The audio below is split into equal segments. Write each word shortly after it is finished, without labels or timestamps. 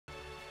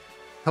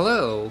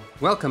Hello,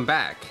 welcome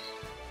back.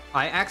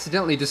 I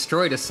accidentally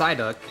destroyed a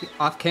Psyduck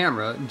off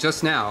camera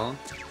just now,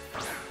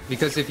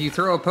 because if you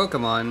throw a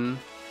Pokemon,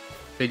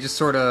 they just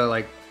sorta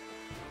like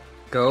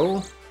go.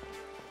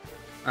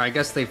 Or I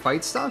guess they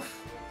fight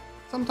stuff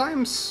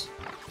sometimes.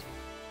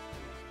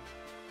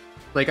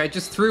 Like I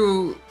just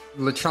threw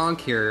Lechonk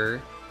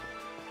here,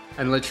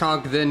 and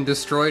Lechonk then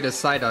destroyed a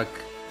Psyduck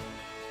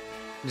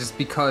just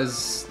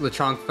because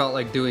Lechonk felt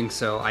like doing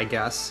so, I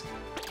guess.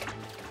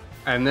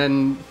 And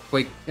then,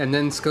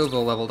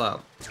 Scoville leveled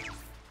up.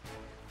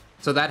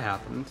 So that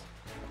happened.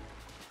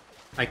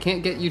 I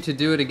can't get you to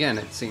do it again,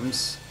 it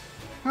seems.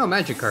 Oh,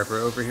 Magikarp are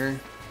over here.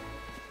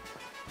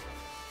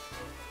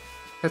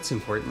 That's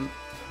important.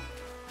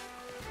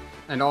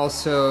 And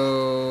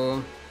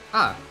also...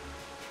 I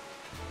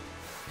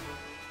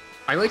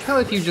like how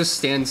if you just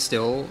stand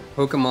still,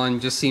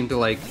 Pokemon just seem to,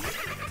 like,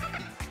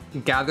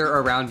 gather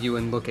around you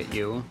and look at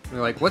you.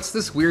 They're like, what's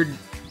this weird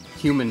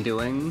human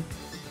doing?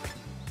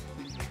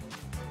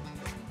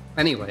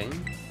 Anyway,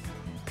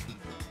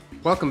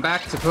 welcome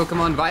back to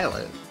Pokemon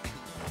Violet.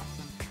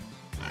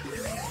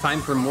 Time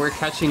for more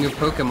catching of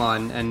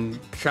Pokemon and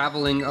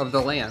traveling of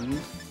the land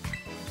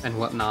and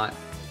whatnot.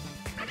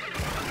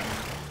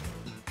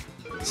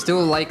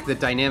 Still like the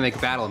dynamic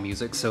battle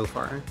music so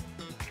far.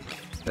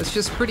 That's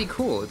just pretty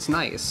cool, it's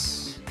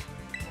nice.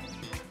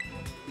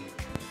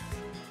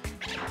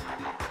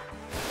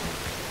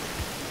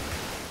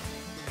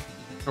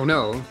 Oh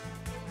no.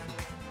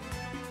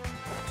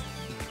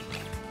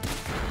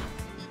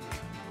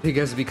 Pig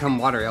has become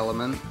water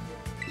element.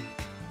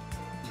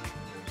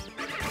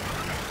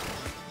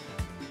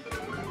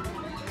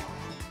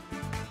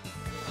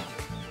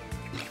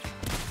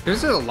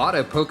 There's a lot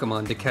of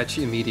Pokemon to catch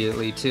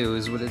immediately too,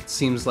 is what it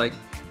seems like.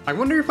 I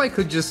wonder if I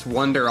could just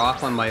wander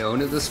off on my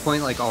own at this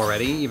point, like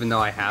already, even though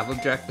I have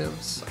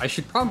objectives. I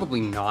should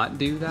probably not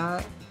do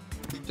that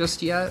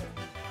just yet.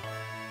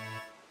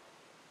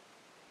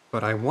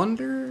 But I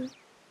wonder,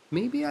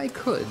 maybe I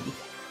could.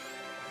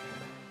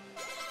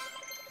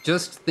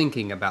 Just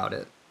thinking about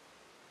it.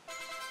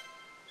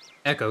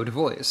 Echoed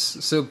voice.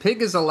 So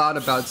Pig is a lot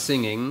about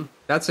singing.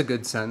 That's a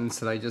good sentence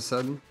that I just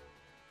said.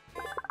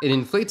 It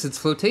inflates its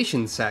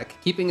flotation sac,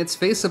 keeping its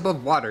face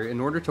above water in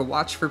order to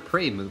watch for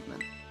prey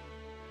movement.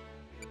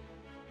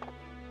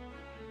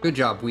 Good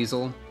job,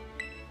 Weasel.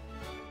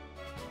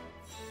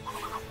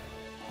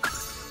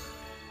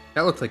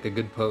 That looked like a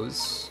good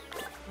pose.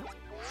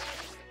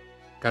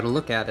 Gotta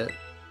look at it.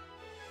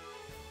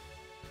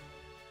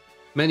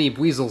 Many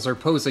Weasels are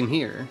posing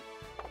here.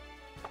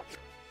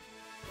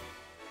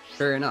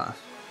 Fair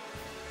enough.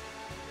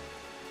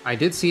 I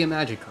did see a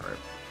Magikarp.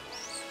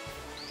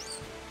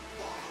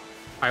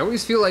 I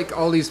always feel like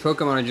all these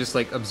Pokemon are just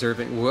like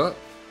observing. Whoa.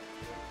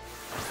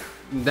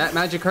 That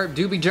Magikarp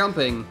do be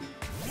jumping.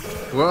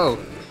 Whoa.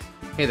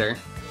 Hey there.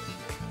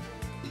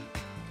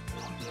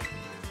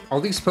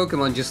 All these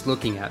Pokemon just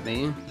looking at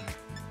me.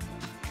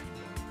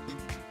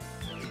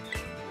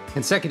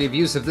 Consecutive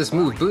use of this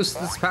move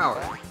boosts its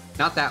power.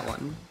 Not that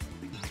one.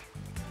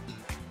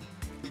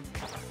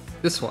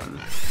 This one.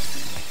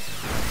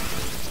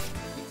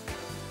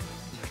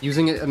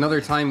 Using it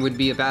another time would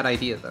be a bad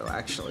idea though,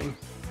 actually.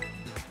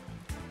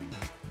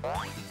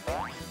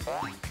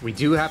 We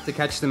do have to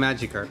catch the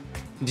Magikarp.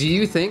 Do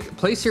you think,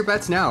 place your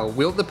bets now,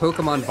 will the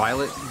Pokemon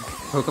Violet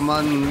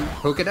Pokemon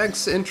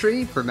Pokedex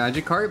entry for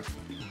Magikarp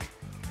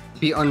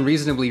be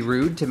unreasonably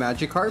rude to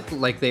Magikarp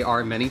like they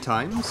are many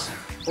times?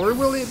 Or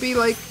will it be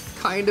like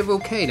kind of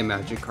okay to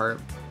Magikarp?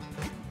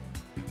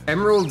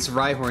 Emerald's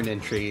Rhyhorn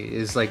entry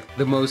is like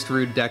the most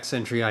rude Dex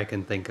entry I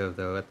can think of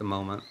though at the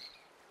moment.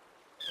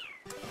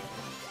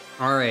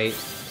 Alright,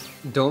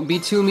 don't be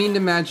too mean to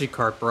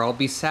Magikarp or I'll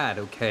be sad,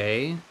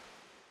 okay?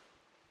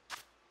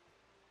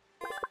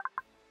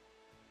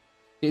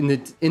 In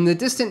the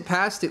distant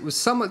past, it was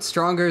somewhat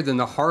stronger than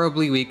the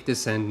horribly weak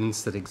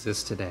descendants that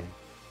exist today.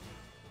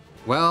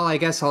 Well, I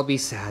guess I'll be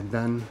sad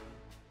then.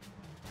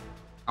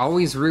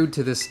 Always rude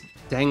to this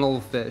dang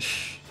old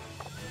fish.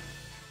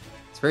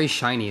 It's very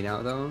shiny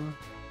now, though.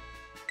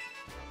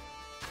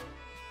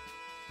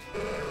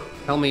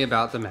 Tell me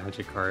about the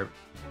Magikarp.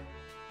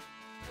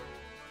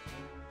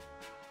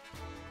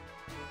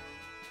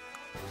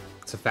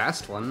 It's a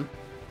fast one.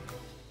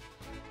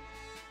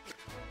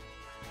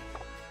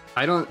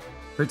 I don't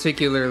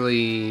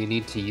particularly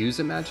need to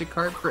use a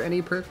Magikarp for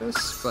any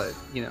purpose, but,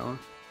 you know.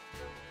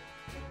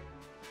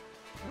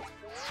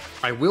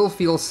 I will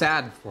feel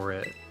sad for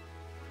it.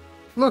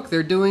 Look,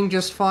 they're doing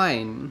just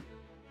fine.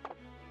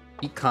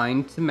 Be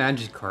kind to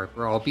Magikarp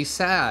or I'll be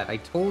sad. I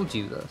told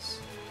you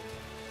this.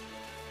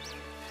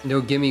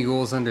 No gimme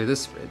ghouls under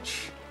this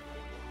bridge.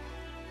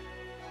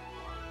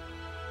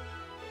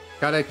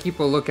 Gotta keep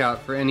a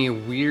lookout for any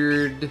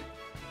weird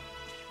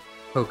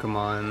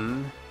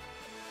Pokemon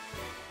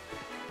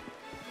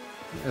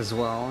as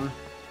well.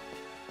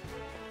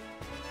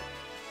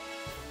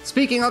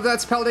 Speaking of,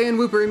 that's Paldean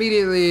Wooper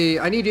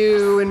immediately. I need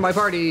you in my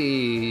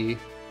party.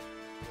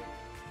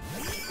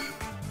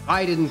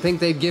 I didn't think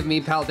they'd give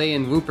me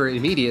Paldean Wooper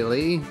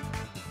immediately.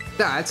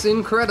 That's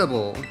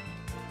incredible.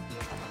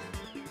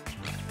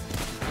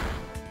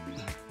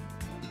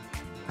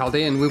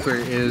 Chaldean Wooper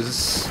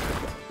is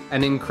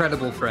an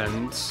incredible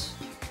friend.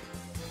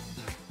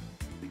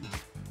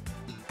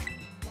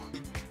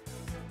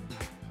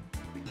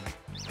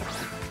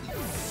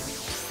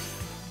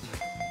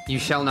 You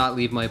shall not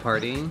leave my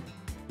party.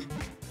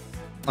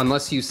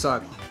 Unless you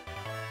suck.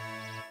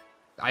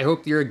 I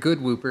hope you're a good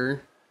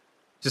Wooper.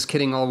 Just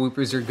kidding, all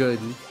Woopers are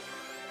good.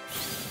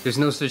 There's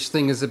no such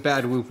thing as a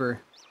bad Wooper.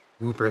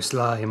 Wooper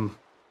slime.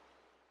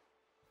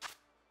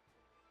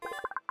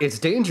 It's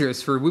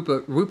dangerous for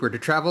Wooper to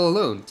travel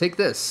alone. Take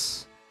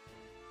this.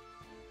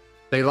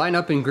 They line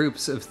up in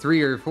groups of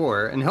 3 or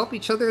 4 and help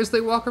each other as they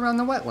walk around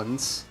the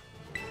wetlands.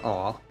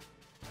 Aw.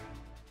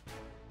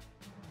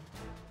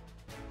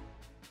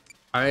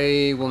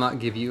 I will not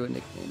give you a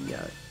nickname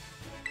yet.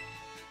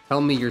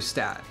 Tell me your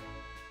stat.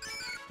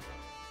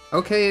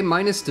 Okay,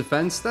 minus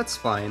defense, that's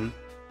fine.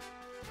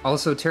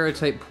 Also,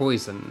 Terra-type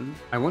poison.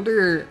 I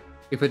wonder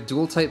if a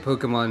dual-type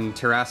Pokemon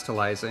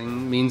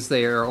terastallizing means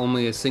they are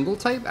only a single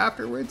type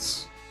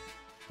afterwards?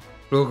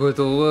 Look at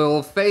the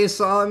little face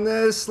on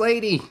this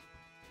lady!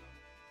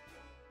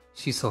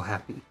 She's so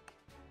happy.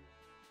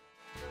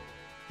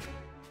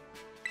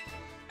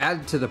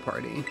 Add to the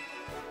party.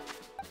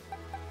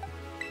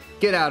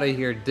 Get out of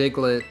here,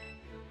 Diglett.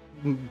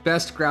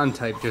 Best ground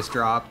type just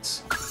dropped.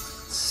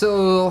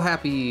 So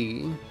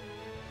happy.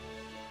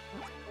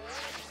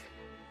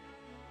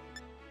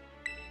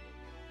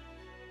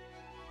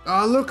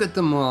 Oh, look at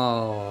them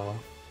all.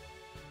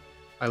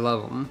 I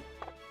love them.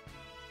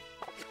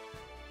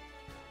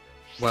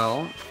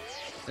 Well,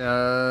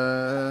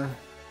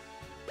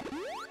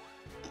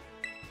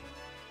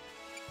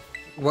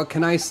 what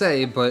can I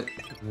say but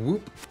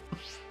whoop?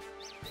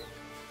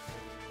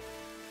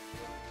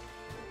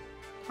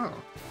 Oh,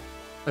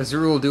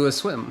 Azur will do a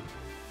swim.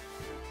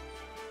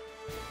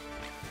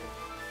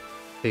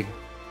 Pig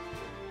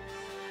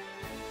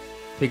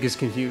is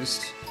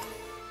confused.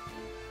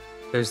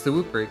 There's the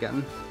Wooper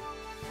again.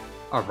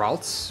 Oh,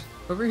 Ralts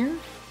over here?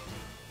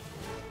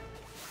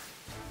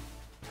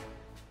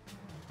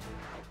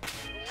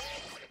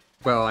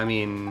 Well, I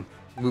mean,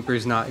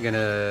 Wooper's not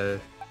gonna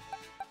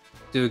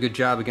do a good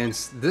job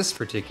against this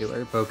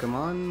particular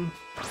Pokemon.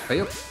 But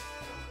yep.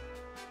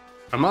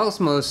 I'm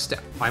almost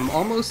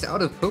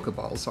out of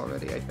Pokeballs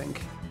already, I think.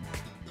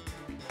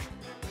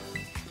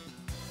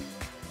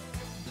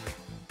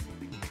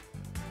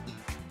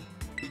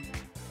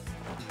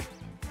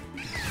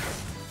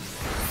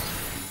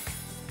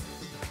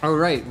 Oh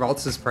right,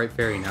 Ralts is Bright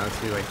Fairy now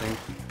too, I think.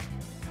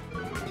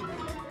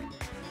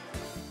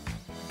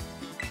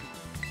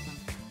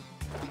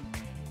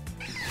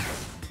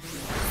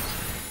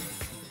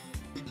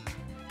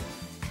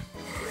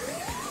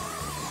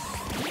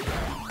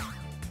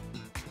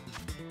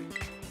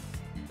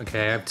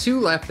 Okay, I have 2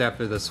 left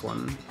after this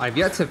one. I've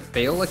yet to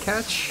fail a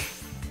catch,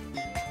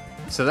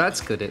 so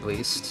that's good at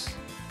least.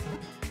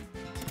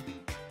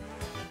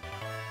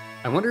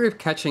 I wonder if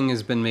catching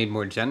has been made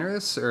more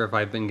generous, or if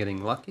I've been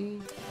getting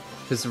lucky?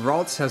 Because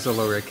Ralts has a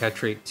lower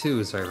catch rate too,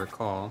 as I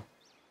recall.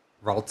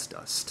 Ralts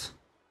Dust.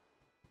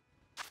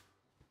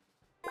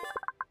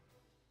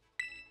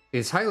 It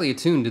is highly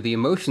attuned to the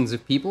emotions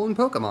of people and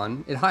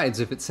Pokemon. It hides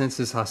if it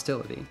senses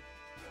hostility.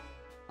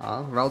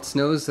 Ah, Ralts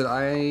knows that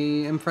I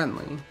am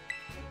friendly.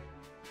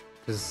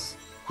 Because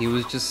he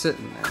was just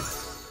sitting there.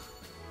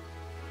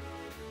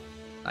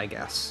 I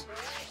guess.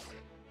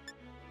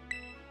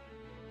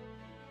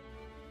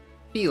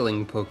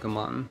 Feeling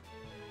Pokemon.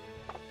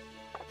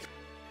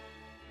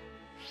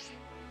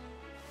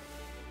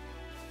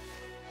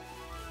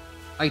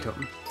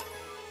 Item.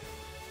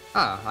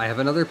 Ah, I have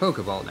another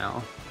Pokeball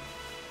now.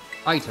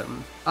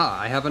 Item. Ah,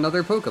 I have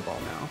another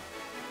Pokeball now.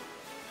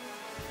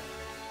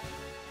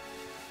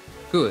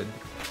 Good.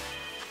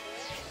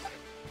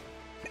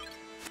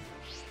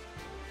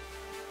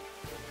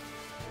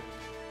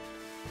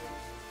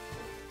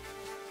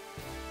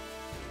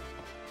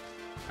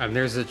 And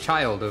there's a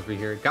child over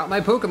here. Got my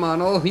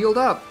Pokemon all healed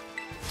up!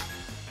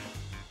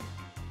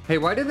 Hey,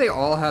 why do they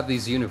all have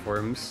these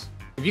uniforms?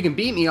 If you can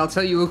beat me, I'll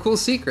tell you a cool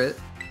secret.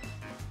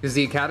 Does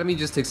the Academy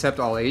just accept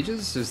all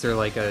ages? Is there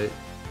like a...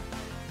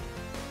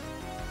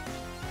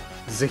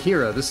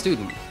 Zahira, the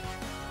student.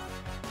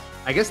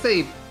 I guess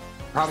they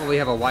probably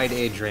have a wide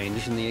age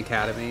range in the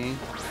Academy.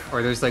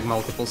 Or there's like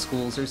multiple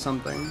schools or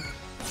something.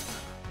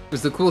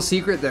 Was the cool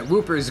secret that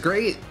Wooper is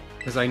great?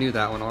 Because I knew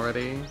that one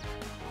already.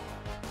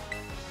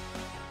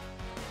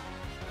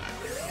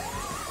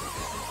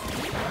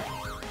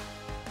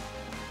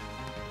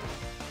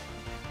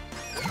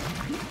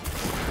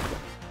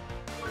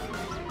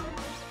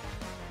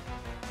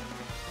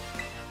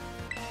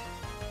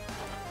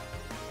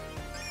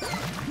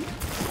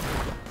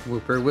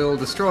 Wooper will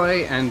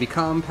destroy and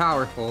become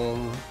powerful.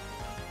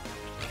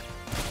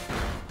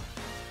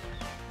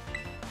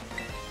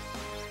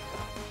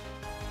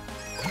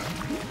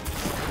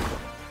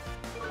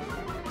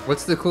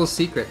 What's the cool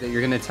secret that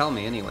you're gonna tell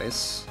me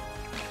anyways?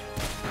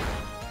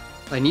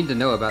 I need to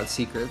know about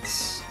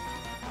secrets.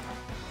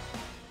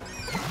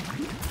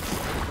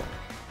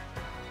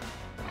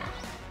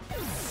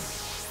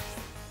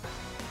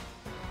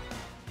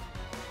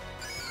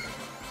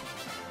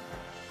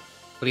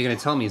 What are you gonna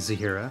tell me,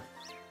 Zahira?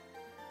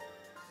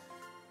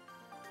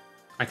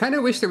 I kind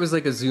of wish there was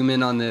like a zoom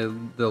in on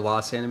the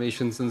loss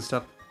animations and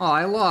stuff. Oh,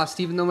 I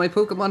lost even though my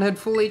Pokemon had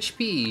full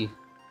HP.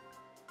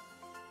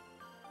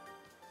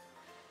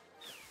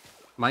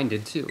 Mine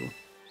did too.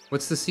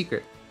 What's the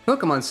secret?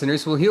 Pokemon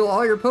Centers will heal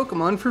all your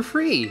Pokemon for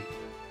free.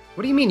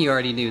 What do you mean you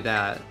already knew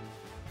that?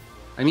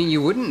 I mean, you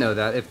wouldn't know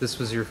that if this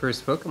was your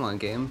first Pokemon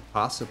game,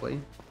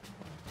 possibly.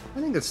 I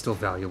think it's still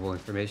valuable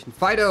information.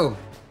 Fido!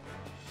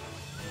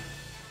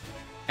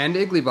 And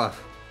Igglybuff,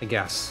 I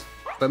guess.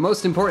 But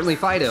most importantly,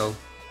 Fido.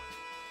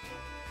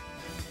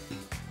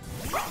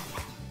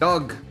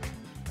 Dog.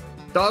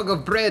 Dog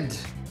of bread.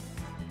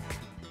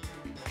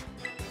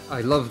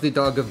 I love the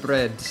dog of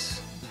bread.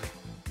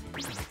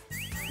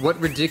 What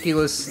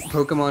ridiculous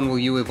Pokemon will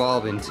you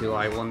evolve into,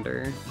 I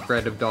wonder?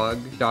 Bread of dog,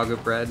 dog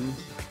of bread.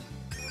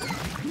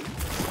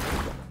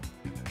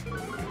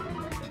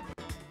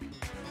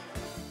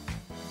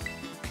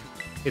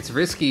 It's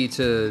risky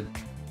to...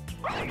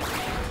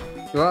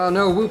 Well,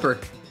 no,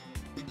 Wooper.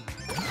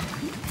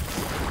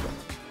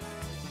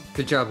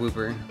 Good job,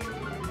 Wooper.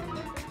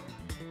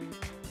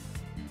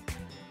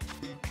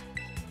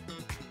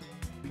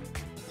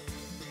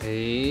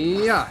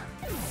 Yeah.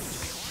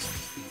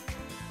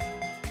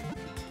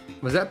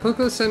 Was that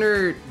Poké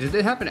Center, did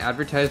it have an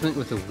advertisement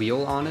with a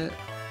wheel on it?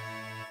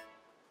 I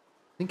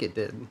think it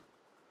did.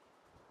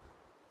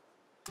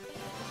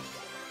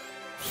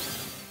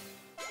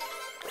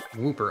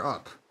 Wooper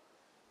up.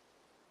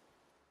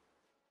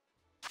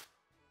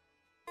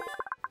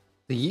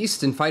 The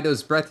yeast in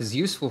Fido's breath is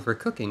useful for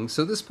cooking,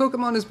 so this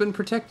Pokemon has been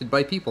protected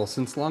by people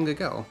since long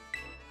ago.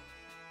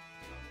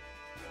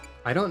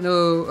 I don't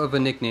know of a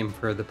nickname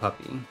for the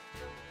puppy.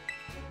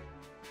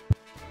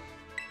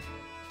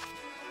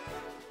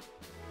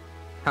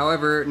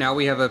 However, now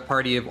we have a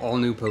party of all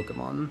new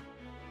Pokemon.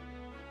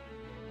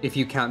 If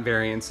you count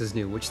variants as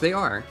new, which they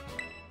are.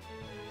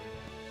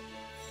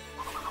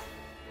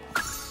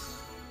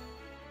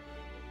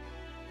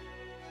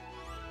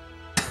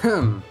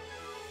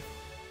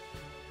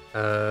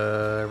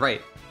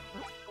 Right.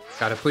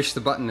 Gotta push the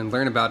button and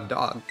learn about a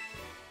dog.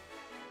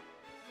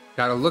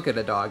 Gotta look at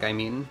a dog, I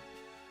mean.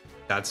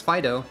 That's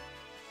Fido.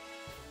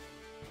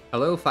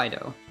 Hello,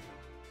 Fido.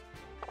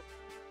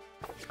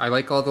 I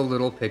like all the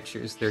little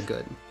pictures, they're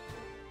good.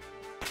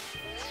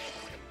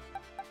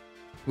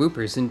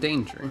 Wooper's in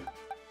danger.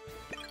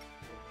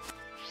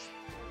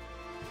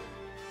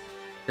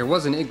 There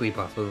was an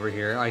Igglybuff over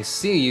here. I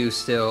see you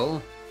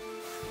still.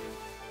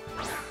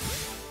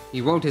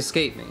 You won't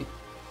escape me.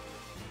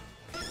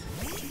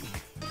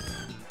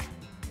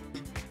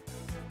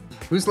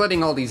 Who's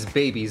letting all these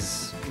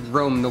babies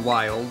roam the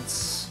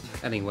wilds,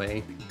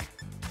 anyway?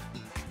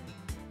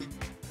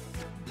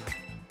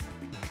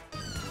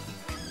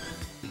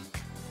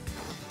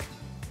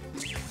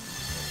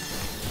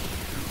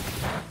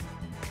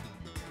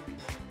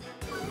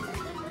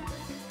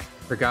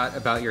 Forgot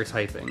about your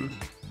typing.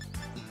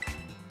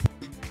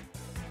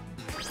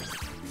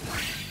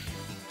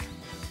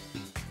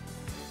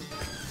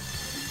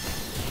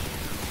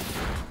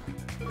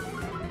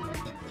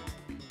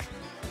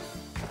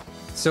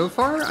 So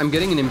far, I'm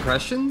getting an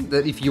impression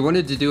that if you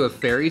wanted to do a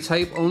fairy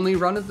type only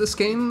run of this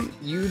game,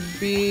 you'd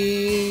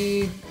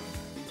be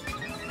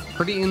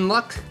pretty in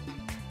luck,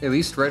 at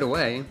least right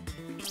away.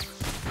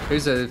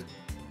 There's a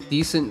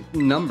decent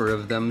number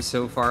of them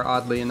so far,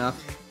 oddly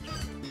enough.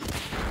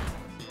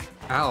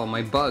 Ow,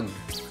 my bug.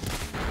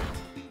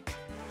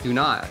 Do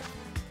not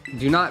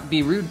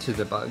be rude to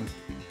the bug.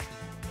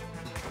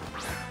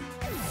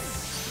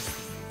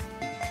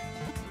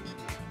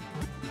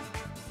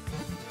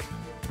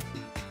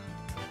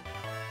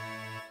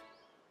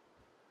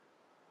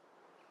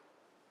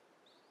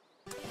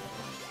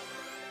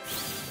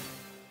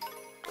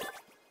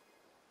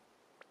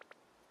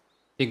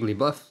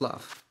 Igglybuff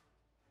Fluff.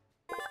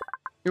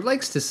 He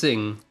likes to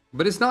sing,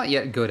 but is not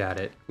yet good at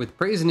it. With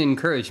praise and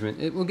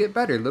encouragement, it will get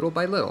better little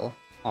by little.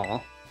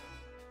 Aw.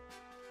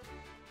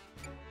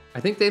 I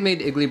think they made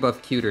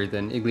Igglybuff cuter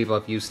than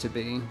Igglybuff used to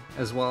be,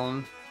 as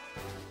well.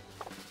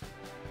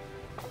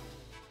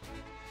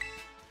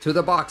 To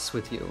the box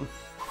with you.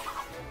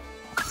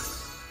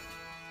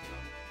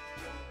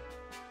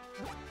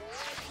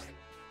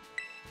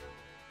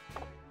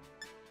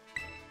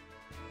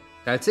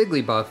 That's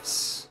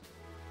Igglybuffs.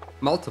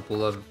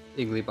 Multiple of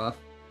Igglybuff.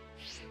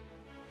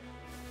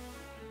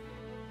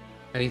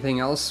 Anything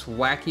else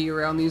wacky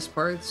around these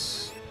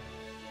parts?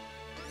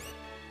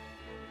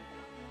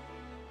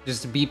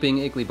 Just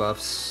beeping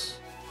Igglybuffs.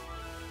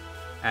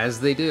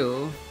 As they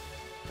do,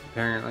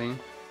 apparently.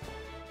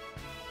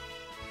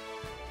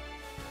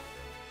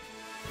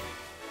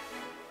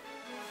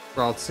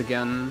 Ralts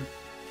again.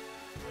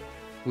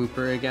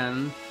 Wooper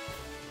again.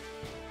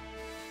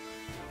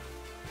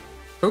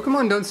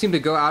 Pokemon don't seem to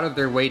go out of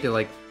their way to,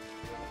 like,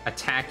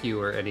 attack you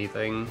or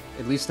anything.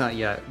 At least not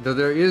yet. Though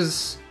there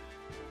is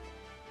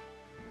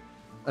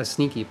a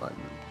sneaky button.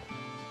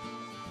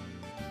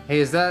 Hey,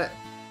 is that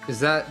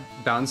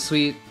Bounce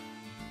Sweet?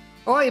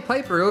 Oh, hey,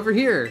 Piper, over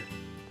here!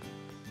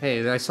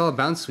 Hey, I saw a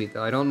bounce suite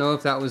though. I don't know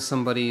if that was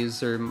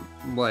somebody's or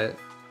what.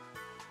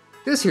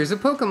 This here's a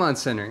Pokemon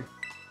Center.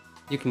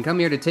 You can come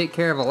here to take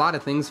care of a lot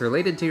of things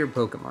related to your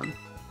Pokemon.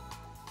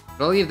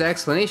 But I'll leave the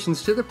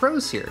explanations to the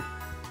pros here.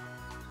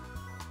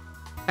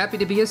 Happy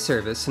to be of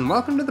service, and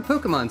welcome to the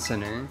Pokemon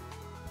Center.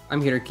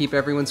 I'm here to keep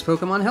everyone's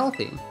Pokemon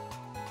healthy.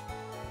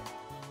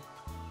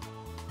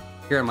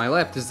 Here on my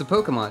left is the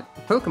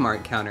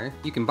Pokemart counter.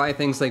 You can buy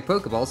things like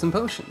Pokeballs and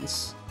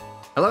potions.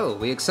 Hello,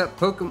 we accept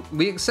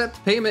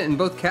payment in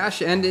both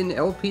cash and in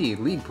LP,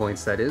 league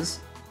points that is.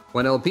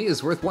 1 LP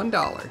is worth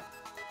 $1.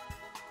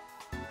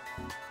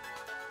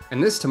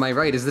 And this to my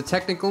right is the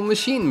Technical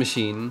Machine,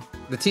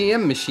 the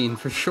TM machine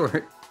for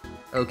short.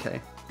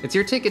 Okay, it's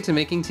your ticket to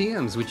making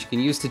TMs, which you can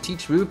use to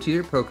teach move to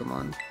your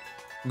Pokemon.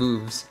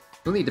 Moves.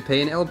 You'll need to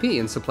pay an LP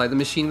and supply the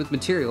machine with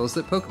materials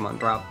that Pokemon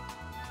drop.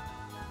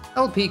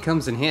 LP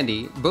comes in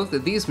handy, both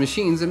at these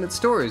machines and at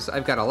stores.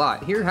 I've got a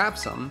lot. Here, have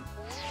some.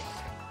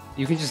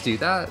 You can just do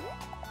that?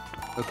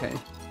 Okay.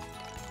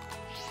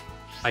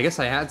 I guess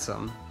I had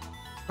some.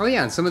 Oh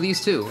yeah, and some of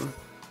these too.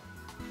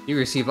 You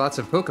receive lots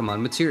of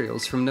Pokemon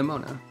materials from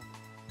Nemona.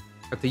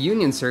 At the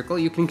Union Circle,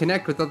 you can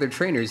connect with other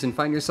trainers and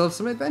find yourself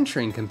some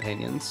adventuring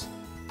companions.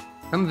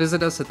 Come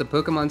visit us at the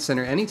Pokemon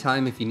Center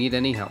anytime if you need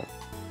any help.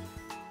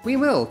 We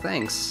will,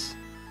 thanks.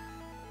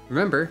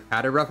 Remember,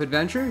 had a rough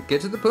adventure?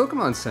 Get to the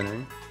Pokemon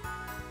Center.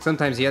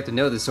 Sometimes you have to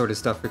know this sort of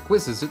stuff for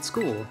quizzes at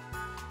school.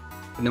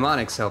 The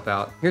mnemonics help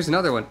out. Here's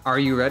another one. Are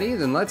you ready?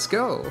 Then let's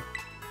go.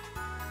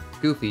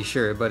 Goofy,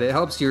 sure, but it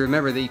helps you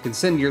remember that you can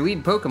send your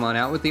lead Pokemon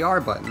out with the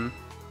R button.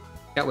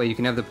 That way you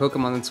can have the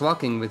Pokemon that's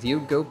walking with you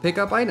go pick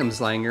up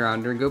items lying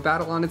around or go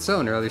battle on its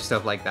own or other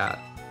stuff like that.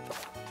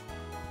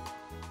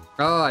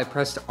 Oh, I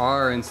pressed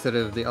R instead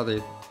of the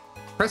other.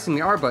 Pressing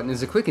the R button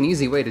is a quick and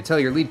easy way to tell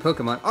your lead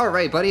Pokemon,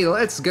 alright buddy,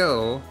 let's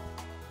go!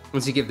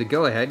 Once you give the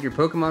go-ahead, your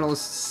Pokemon will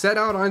set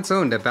out on its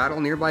own to battle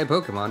nearby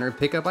Pokemon or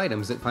pick up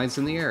items it finds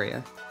in the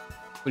area.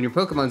 When your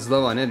Pokemon's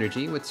low on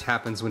energy, which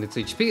happens when its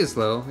HP is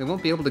low, it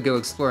won't be able to go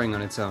exploring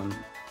on its own.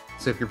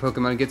 So if your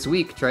Pokemon gets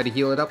weak, try to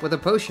heal it up with a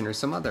potion or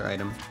some other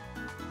item.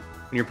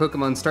 When your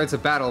Pokemon starts a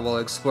battle while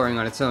exploring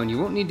on its own, you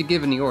won't need to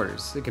give any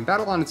orders. It can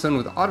battle on its own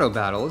with auto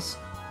battles,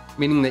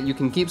 meaning that you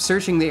can keep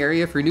searching the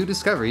area for new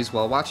discoveries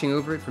while watching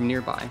over it from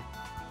nearby.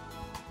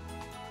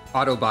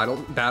 Auto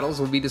battles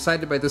will be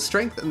decided by the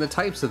strength and the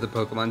types of the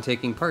Pokemon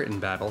taking part in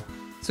battle,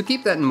 so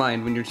keep that in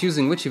mind when you're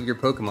choosing which of your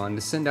Pokemon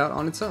to send out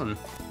on its own.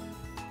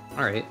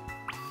 Alright.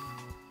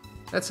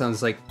 That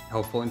sounds like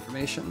helpful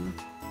information.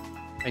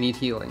 I need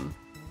healing.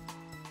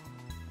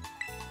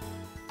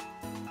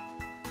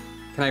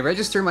 Can I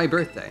register my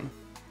birthday?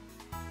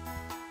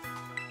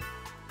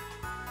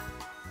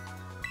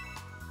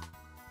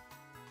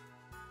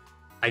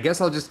 I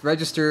guess I'll just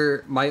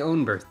register my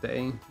own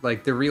birthday,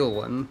 like the real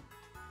one.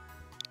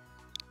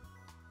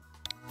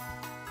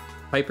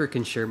 Piper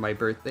can share my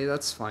birthday,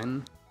 that's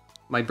fine.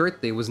 My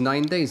birthday was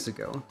 9 days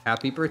ago.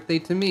 Happy birthday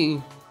to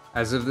me.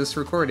 As of this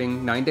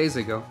recording, 9 days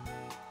ago.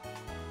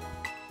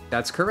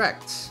 That's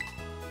correct.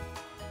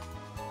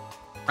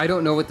 I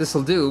don't know what this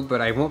will do,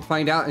 but I won't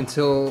find out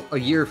until a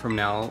year from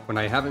now when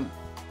I haven't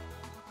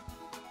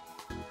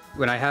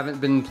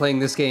been playing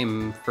this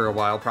game for a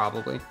while,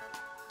 probably.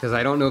 Because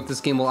I don't know if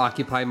this game will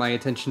occupy my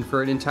attention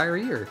for an entire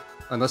year.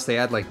 Unless they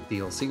add, like,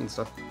 DLC and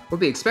stuff.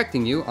 We'll be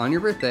expecting you on your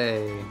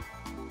birthday.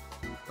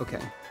 Okay.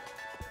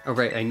 Oh,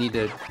 right, I need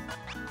to...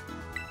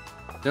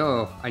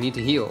 No, I need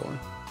to heal.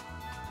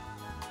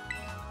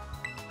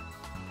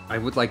 I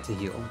would like to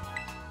heal.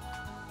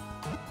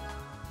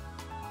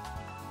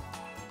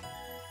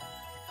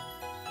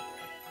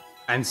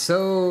 And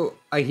so,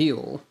 I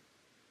heal.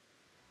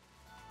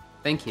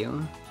 Thank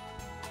you.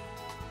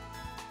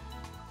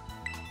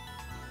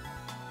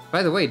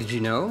 By the way, did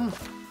you know?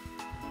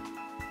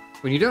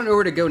 When you don't know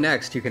where to go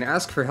next, you can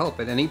ask for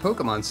help at any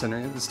Pokemon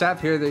Center. The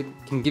staff here they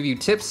can give you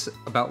tips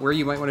about where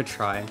you might want to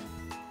try.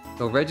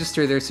 They'll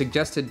register their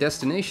suggested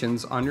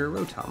destinations on your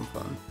Rotom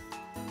phone.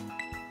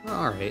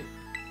 Alright.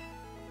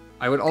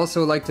 I would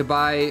also like to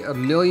buy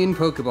 1,000,000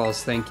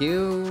 Pokeballs, thank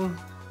you.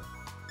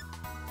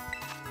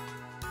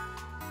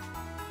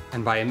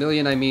 And by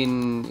 1,000,000 I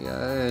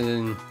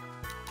mean...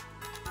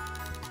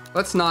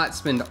 let's not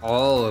spend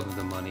all of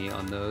the money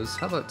on those.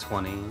 How about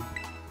 20?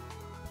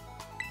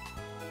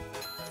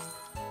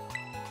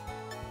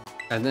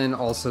 And then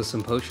also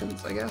some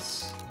potions, I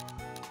guess.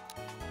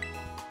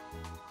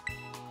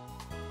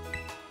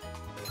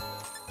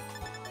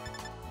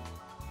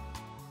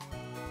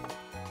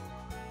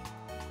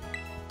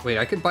 Wait,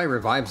 I could buy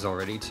revives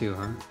already too,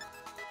 huh?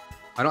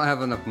 I don't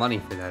have enough money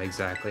for that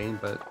exactly,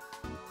 but...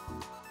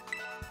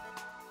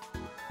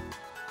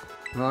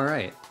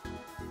 Alright.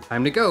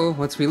 Time to go.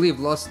 Once we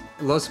leave Los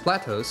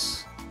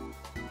Platos,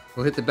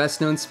 we'll hit the best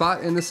known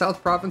spot in the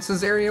South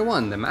Province's Area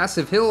 1, the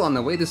massive hill on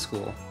the way to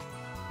school.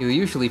 You'll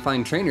usually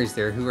find trainers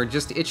there who are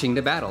just itching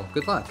to battle.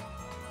 Good luck.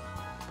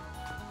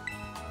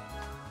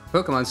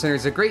 Pokemon Center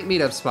is a great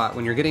meetup spot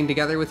when you're getting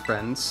together with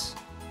friends.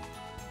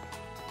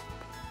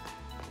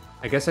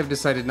 I guess I've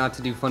decided not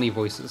to do funny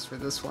voices for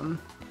this one.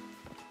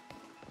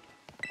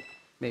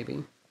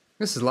 Maybe.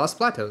 This is Los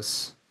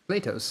Platos.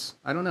 Platos.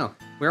 I don't know.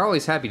 We're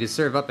always happy to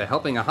serve up a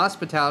helping of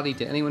hospitality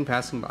to anyone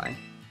passing by.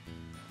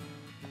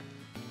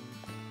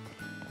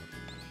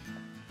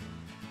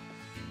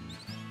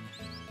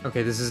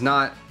 Okay, this is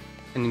not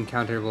an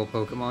encounterable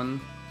Pokemon.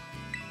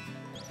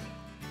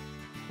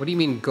 What do you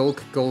mean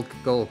gulk, gulk,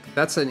 gulk?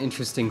 That's an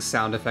interesting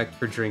sound effect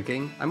for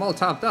drinking. I'm all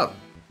topped up.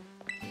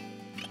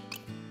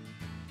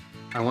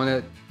 I want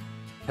to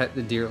pet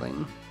the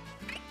deerling.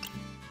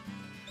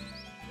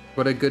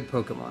 What a good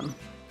Pokemon.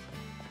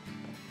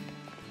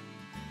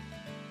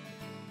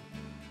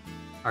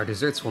 Our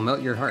desserts will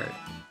melt your heart.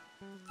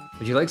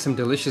 Would you like some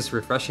delicious,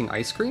 refreshing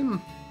ice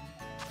cream?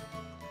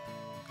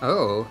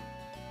 Oh.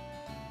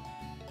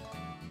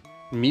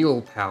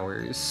 Meal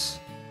powers.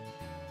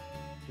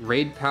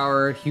 Raid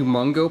power,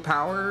 humongo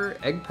power,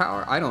 egg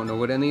power? I don't know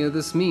what any of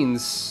this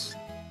means.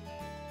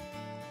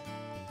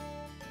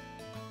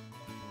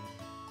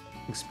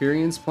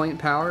 Experience point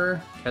power,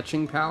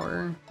 catching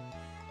power,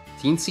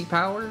 teensy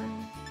power,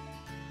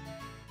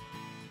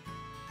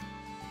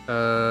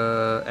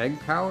 egg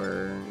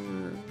power.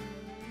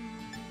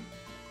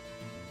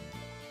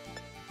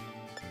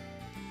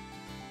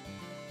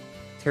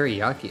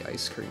 Teriyaki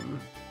ice cream.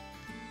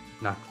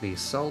 Knuckly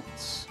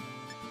salts.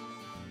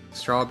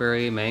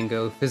 Strawberry,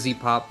 mango, fizzy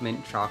pop,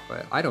 mint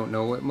chocolate. I don't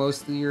know what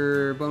most of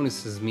your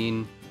bonuses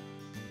mean.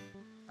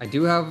 I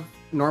do have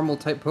normal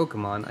type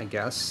Pokemon, I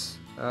guess.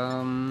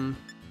 I'm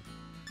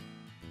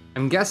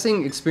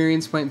guessing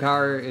experience point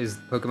power is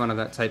Pokemon of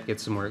that type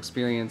gets some more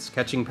experience.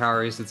 Catching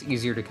power is it's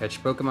easier to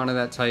catch Pokemon of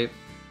that type.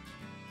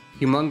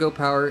 Humongo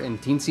power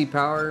and teensy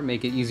power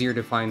make it easier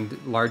to find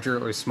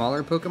larger or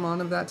smaller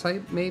Pokemon of that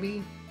type,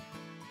 maybe?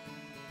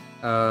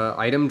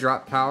 Item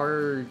drop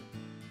power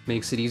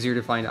makes it easier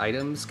to find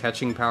items.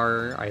 Catching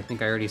power, I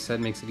think I already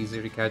said, makes it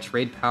easier to catch.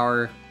 Raid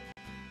power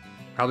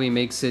probably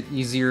makes it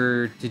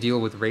easier to deal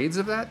with raids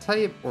of that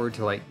type, or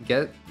to like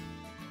get,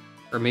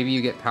 or maybe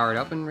you get powered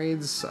up in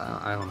raids.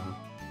 I don't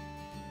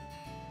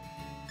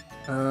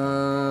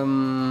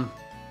know.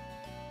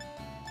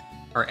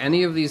 Are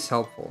any of these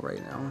helpful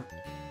right now?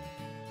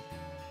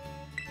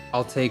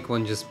 I'll take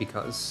one just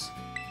because.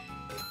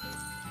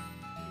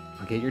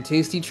 I'll get your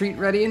tasty treat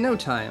ready in no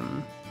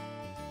time.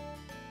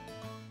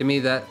 Give me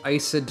that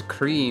iced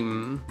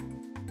cream.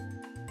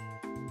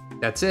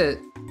 That's it.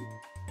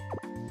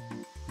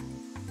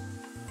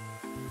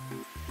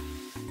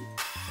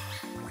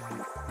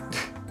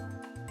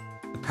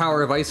 The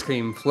power of ice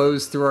cream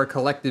flows through our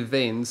collective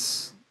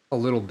veins a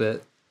little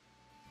bit.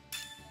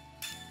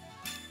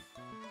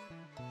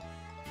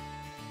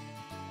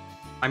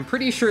 I'm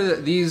pretty sure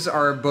that these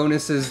are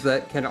bonuses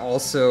that can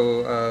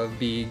also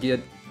be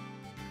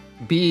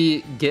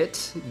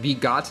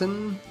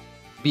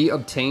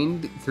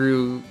obtained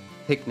through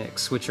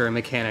picnics, which are a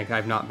mechanic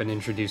I've not been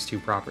introduced to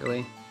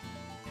properly.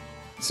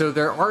 So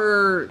there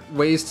are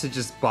ways to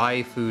just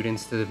buy food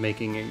instead of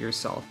making it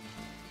yourself.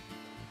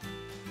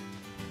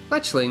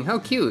 Fletchling, how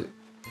cute!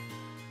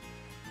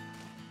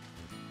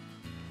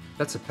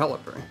 That's a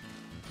Pelipper.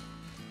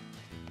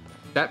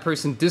 That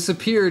person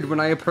disappeared when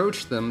I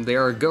approached them. They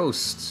are a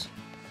ghost.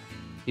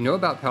 You know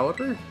about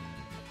Pelipper?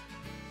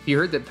 You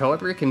heard that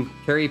Pelipper can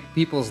carry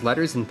people's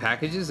letters and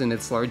packages in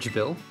its large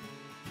bill?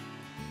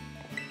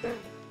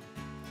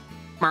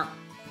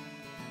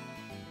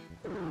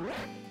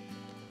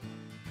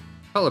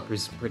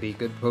 Pelipper's a pretty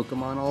good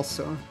Pokemon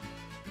also.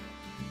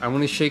 I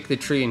want to shake the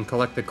tree and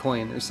collect a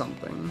coin or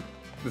something.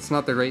 It's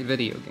not the right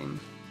video game.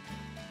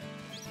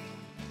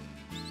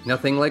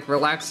 Nothing like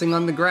relaxing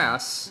on the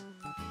grass.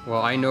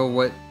 Well, I know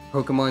what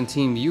Pokemon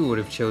team you would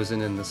have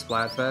chosen in the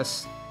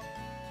Splatfest.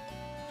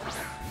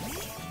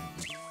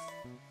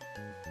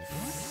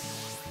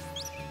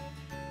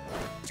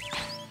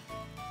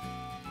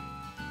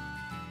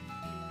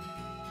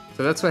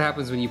 So that's what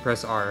happens when you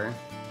press R.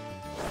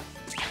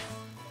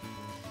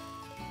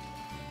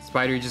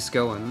 Spider just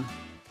going.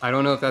 I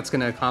don't know if that's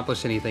gonna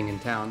accomplish anything in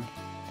town.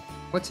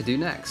 What to do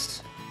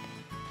next?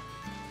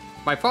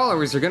 My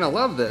followers are gonna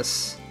love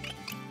this!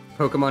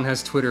 Pokemon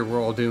has Twitter, we're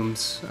all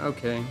doomed.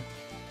 Okay.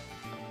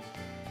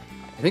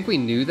 I think we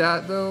knew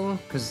that though,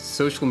 because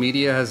social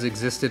media has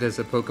existed as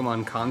a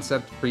Pokemon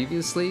concept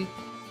previously.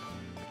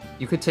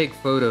 You could take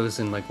photos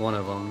in like one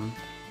of them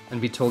and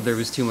be told there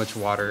was too much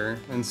water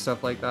and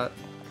stuff like that.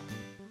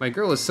 My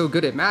girl is so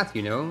good at math,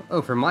 you know.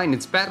 Oh, for mine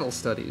it's battle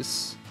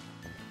studies.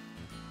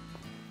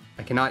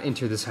 I cannot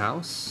enter this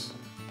house.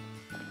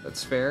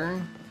 That's fair.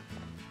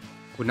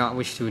 Would not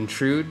wish to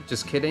intrude.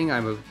 Just kidding,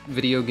 I'm a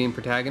video game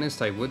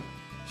protagonist. I would.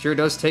 Sure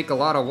does take a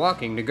lot of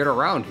walking to get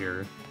around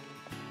here.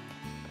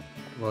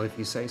 Well, if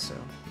you say so.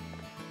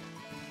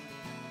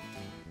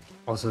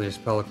 Also, there's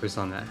Pelippers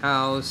on that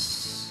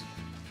house.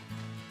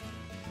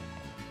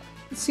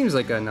 It seems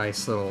like a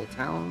nice little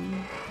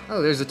town.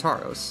 Oh, there's a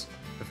Tauros.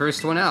 The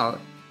first one out.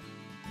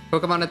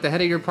 Pokemon at the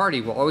head of your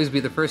party will always be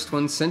the first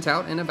one sent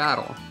out in a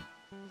battle.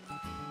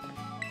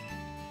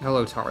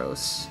 Hello,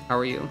 Tauros. How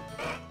are you?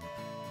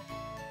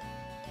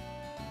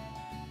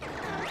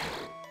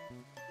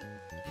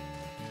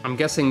 I'm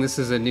guessing this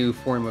is a new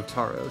form of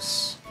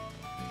Tauros.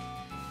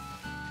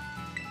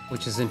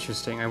 which is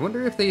interesting. I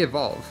wonder if they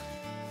evolve.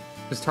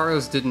 Because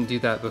Taros didn't do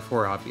that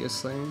before,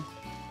 obviously.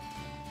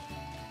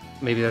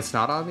 Maybe that's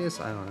not obvious?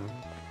 I don't know.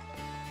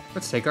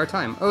 Let's take our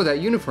time. Oh, that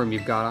uniform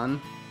you've got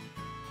on.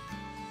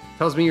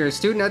 Tells me you're a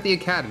student at the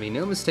academy,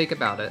 no mistake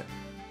about it.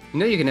 You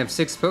know you can have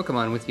 6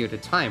 Pokemon with you at a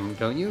time,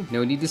 don't you?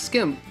 No need to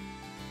skimp.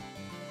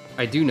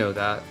 I do know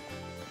that.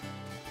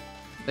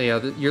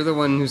 Yeah, you're the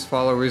one whose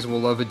followers will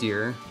love a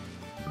deer.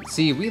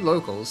 See, we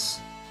locals.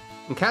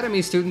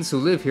 Academy students who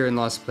live here in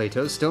Los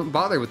Platos don't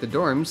bother with the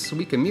dorms, so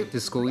we commute to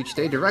school each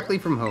day directly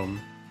from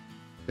home.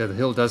 Though the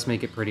hill does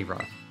make it pretty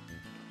rough.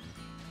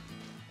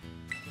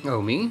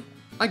 Oh, me?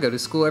 I go to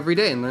school every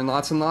day and learn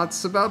lots and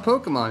lots about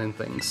Pokemon and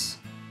things.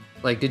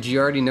 Like, did you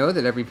already know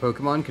that every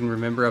Pokemon can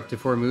remember up to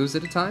 4 moves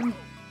at a time?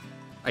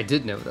 I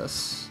did know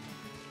this.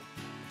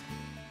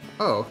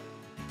 Oh.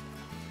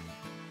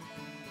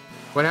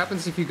 What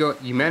happens if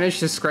you manage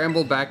to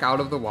scramble back out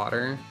of the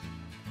water?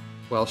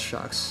 Well,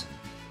 shucks.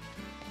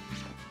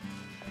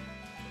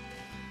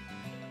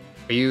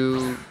 Are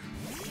you...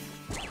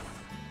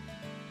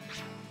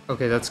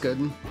 Okay, that's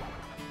good.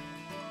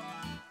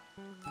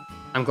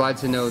 I'm glad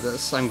to know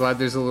this. I'm glad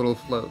there's a little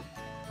float.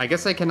 I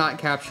guess I cannot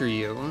capture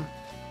you.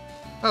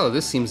 Oh,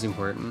 this seems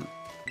important.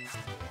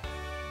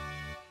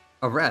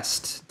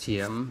 Arrest,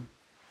 TM.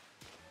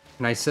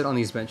 Can I sit on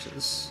these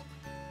benches?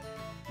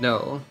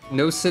 No.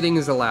 No sitting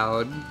is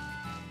allowed.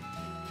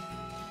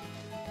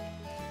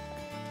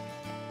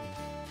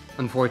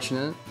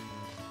 Unfortunate.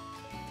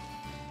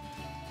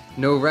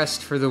 No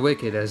rest for the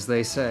wicked, as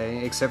they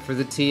say, except for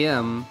the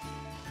TM.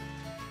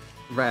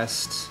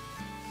 Rest.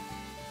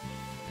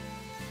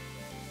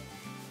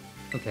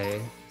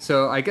 Okay,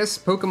 so I guess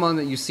Pokemon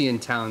that you see in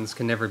towns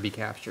can never be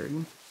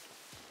captured.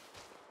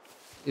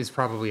 Is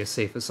probably a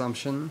safe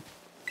assumption.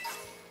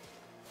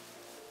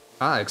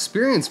 Ah,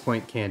 experience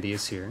point candy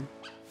is here.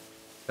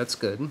 That's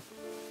good.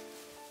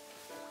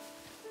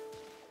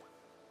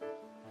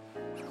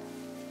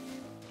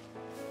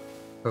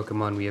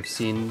 Pokemon we have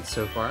seen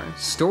so far.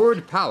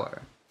 Stored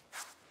power.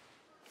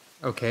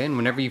 Okay, and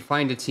whenever you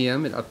find a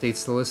TM, it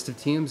updates the list of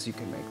TMs you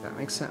can make. That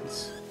makes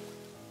sense.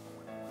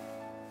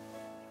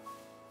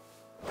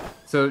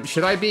 So,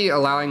 should I be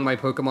allowing my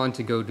Pokemon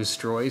to go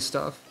destroy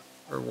stuff?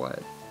 Or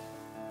what?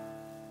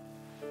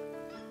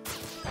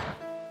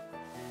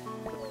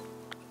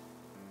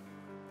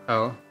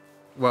 Oh.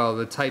 Well,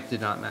 the type did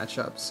not match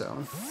up, so...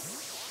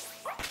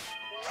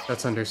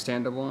 That's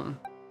understandable.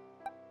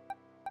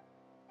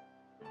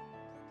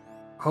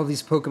 All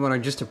these Pokemon are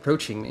just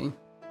approaching me.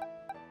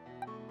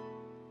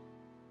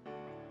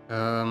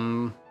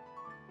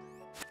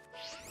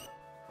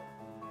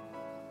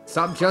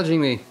 Stop judging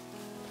me.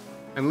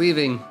 I'm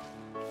leaving.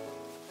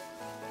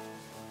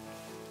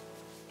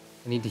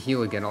 I need to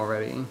heal again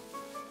already.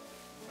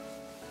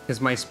 Because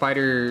my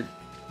spider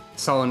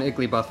saw an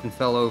Igglybuff and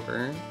fell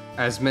over,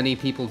 as many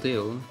people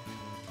do.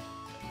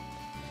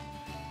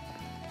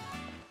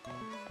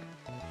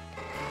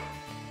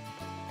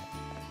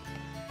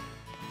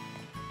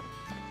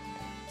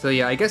 So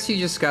yeah, I guess you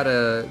just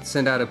gotta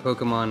send out a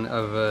Pokemon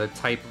of a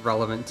type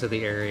relevant to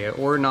the area,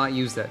 or not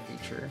use that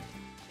feature.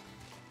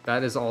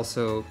 That is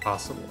also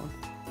possible.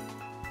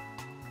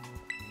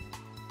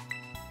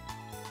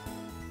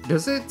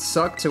 Does it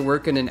suck to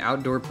work in an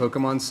outdoor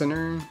Pokemon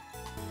Center?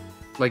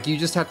 Like, you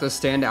just have to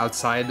stand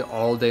outside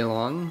all day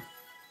long?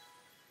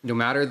 No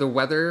matter the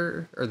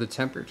weather or the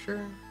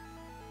temperature?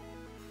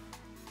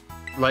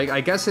 Like, I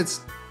guess it's...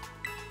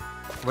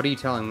 What are you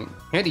telling me?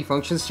 Handy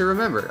functions to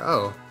remember.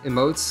 Oh,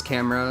 emotes,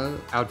 camera,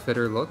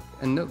 outfitter look,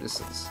 and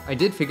notices. I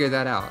did figure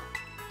that out.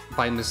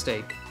 By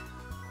mistake.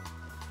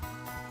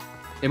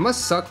 It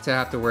must suck to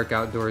have to work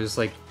outdoors,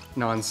 like,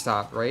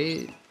 non-stop,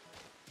 right?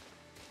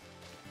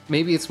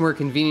 Maybe it's more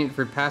convenient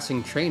for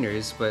passing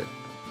trainers, but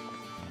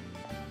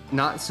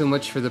not so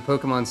much for the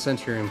Pokemon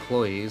Center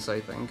employees, I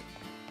think.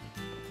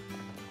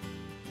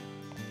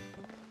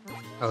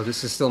 Oh,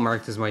 this is still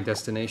marked as my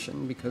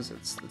destination because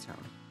it's the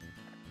town.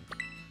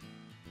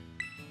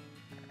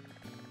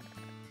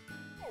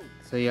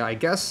 So yeah, I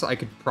guess I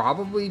could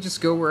probably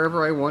just go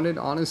wherever I wanted,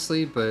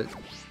 honestly, but...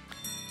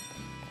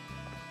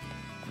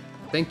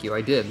 Thank you,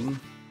 I did.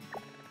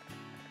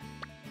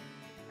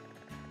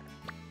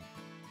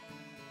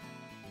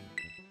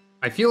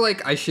 I feel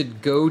like I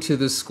should go to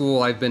the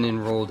school I've been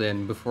enrolled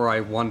in before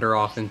I wander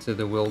off into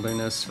the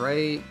wilderness,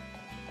 right?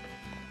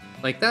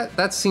 Like,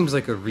 that seems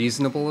like a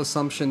reasonable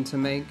assumption to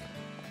make.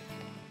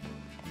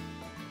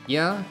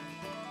 Yeah?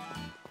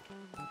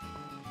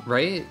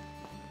 Right?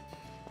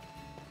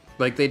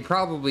 Like, they'd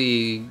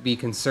probably be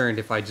concerned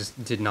if I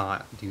just did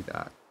not do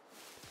that.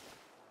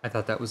 I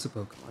thought that was a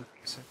Pokemon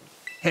for a second.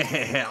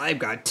 Hehehe, I've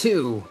got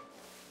 2!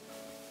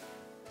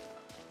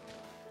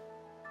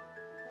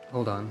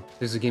 Hold on,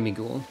 there's a Gimme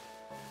Ghoul.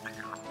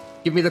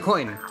 Give me the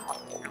coin!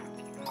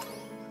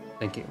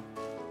 Thank you.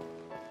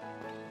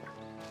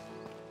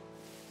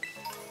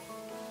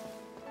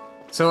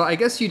 So I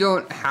guess you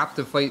don't have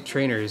to fight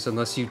trainers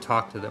unless you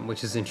talk to them,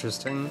 which is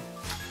interesting.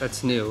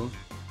 That's new.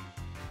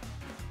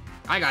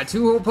 I got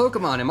 2 whole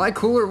Pokemon, am I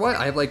cool or what?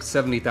 I have like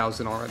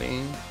 70,000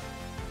 already.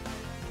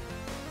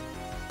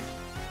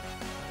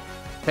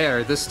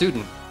 pair, the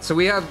student. So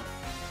we have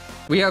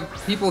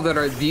people that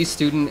are the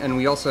student, and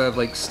we also have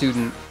like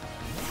student,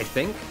 I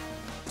think?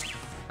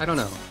 I don't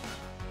know.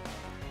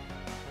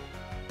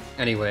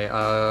 Anyway,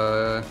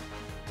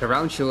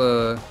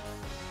 Tarantula,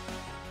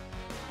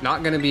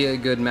 not gonna be a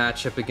good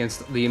matchup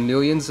against the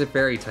millions of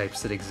fairy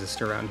types that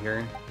exist around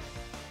here.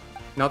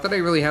 Not that I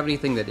really have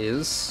anything that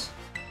is.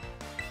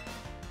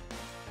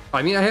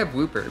 I mean, I have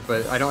Wooper,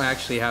 but I don't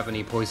actually have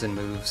any poison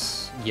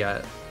moves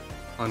yet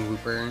on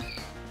Wooper.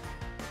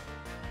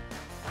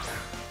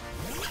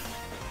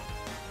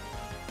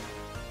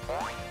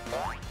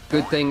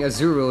 Good thing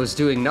Azurill is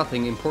doing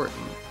nothing important.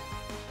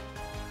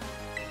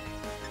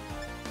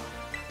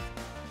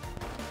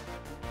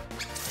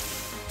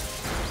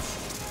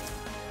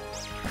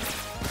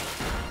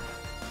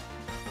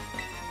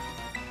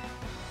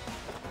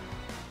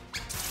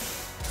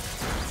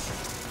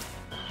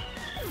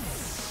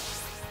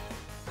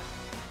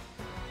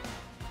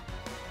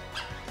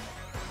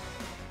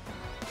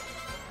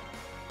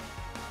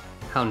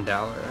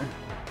 Houndour.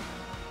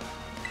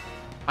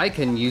 I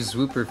can use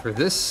Wooper for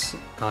this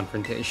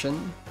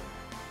confrontation.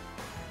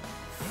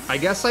 I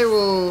guess I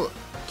will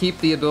keep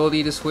the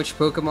ability to switch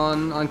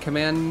Pokemon on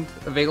command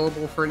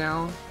available for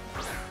now.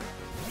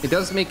 It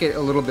does make it a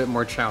little bit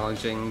more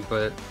challenging,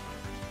 but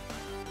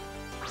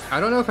I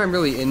don't know if I'm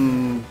really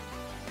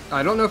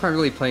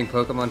playing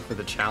Pokemon for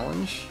the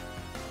challenge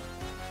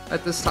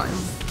at this time.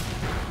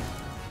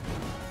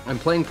 I'm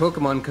playing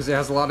Pokemon because it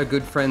has a lot of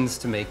good friends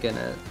to make in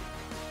it.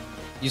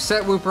 You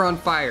set Wooper on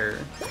fire.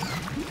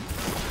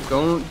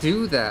 Don't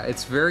do that.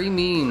 It's very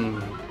mean.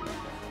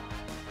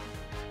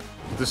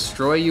 It'll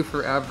destroy you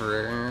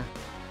forever.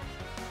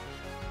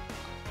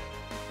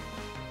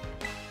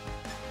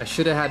 I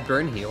should have had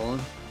Burn Heal.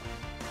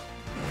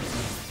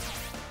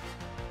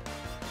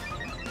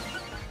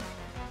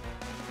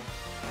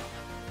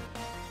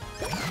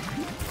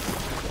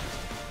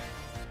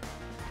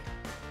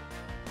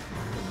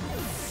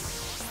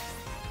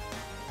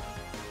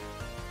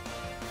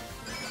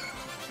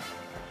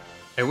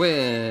 I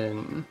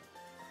win.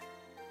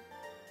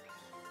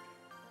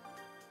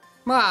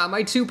 Ah,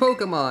 my 2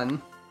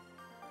 Pokemon!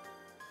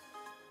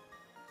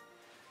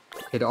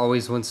 It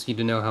always wants you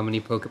to know how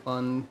many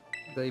Pokemon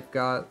they've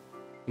got.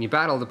 When you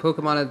battle, the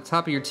Pokemon at the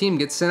top of your team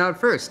gets sent out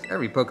first.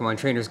 Every Pokemon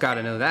trainer's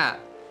gotta know that.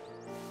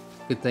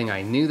 Good thing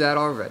I knew that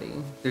already.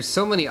 There's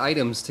so many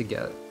items to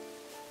get.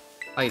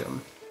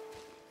 Item.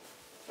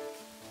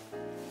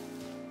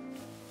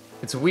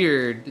 It's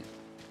weird.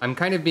 I'm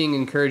kind of being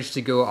encouraged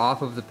to go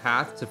off of the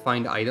path to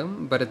find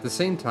item, but at the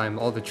same time,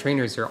 all the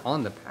trainers are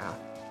on the path.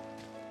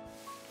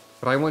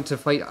 But I want to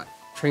fight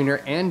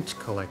trainer and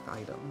collect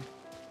item.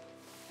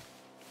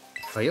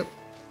 Oh, yep.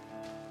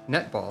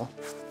 Netball.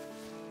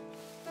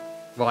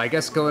 Well, I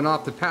guess going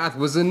off the path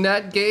was a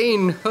net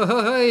gain.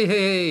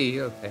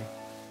 Hey, okay.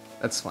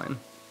 That's fine.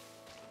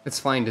 It's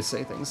fine to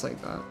say things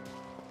like that.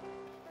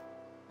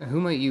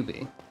 Who might you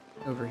be?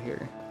 Over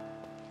here.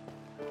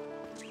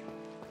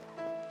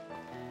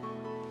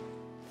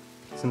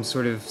 Some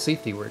sort of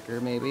safety worker,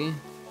 maybe.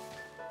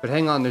 But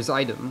hang on, there's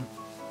item.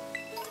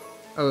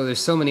 Oh, there's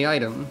so many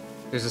items.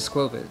 There's a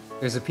Squovit.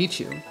 There's a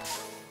Pichu.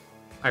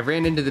 I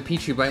ran into the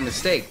Pichu by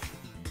mistake.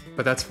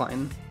 But that's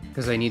fine,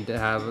 because I need to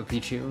have a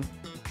Pichu.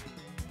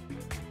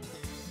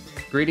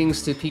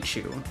 Greetings to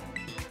Pichu.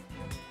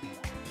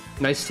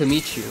 Nice to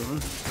meet you.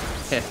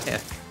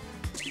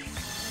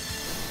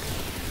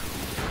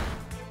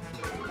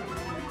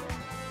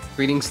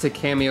 Greetings to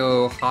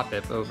Cameo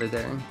Hoppip over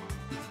there.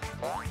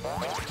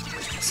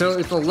 So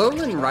if a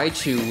Alolan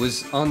Raichu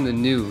was on the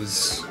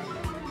news,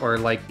 or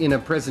like in a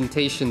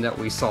presentation that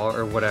we saw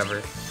or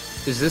whatever,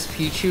 is this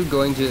Pichu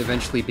going to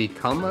eventually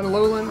become a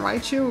Alolan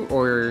Raichu,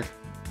 or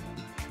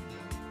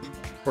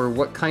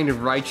what kind of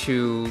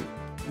Raichu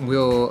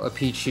will a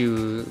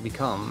Pichu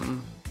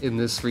become in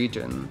this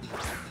region?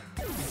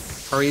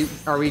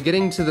 Are we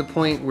getting to the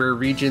point where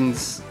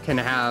regions can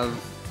have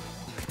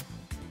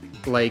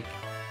like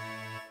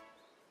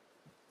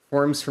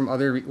forms from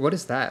other what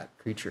is that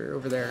creature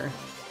over there?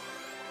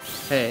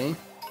 Hey.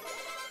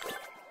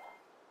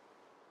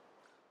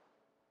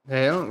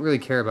 Hey, I don't really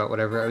care about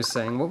whatever I was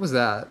saying. What was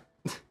that?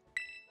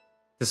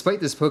 Despite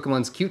this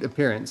Pokemon's cute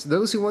appearance,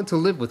 those who want to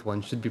live with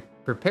one should be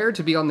prepared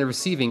to be on the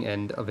receiving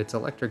end of its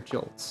electric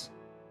jolts.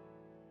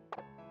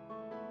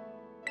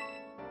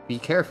 Be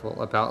careful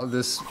about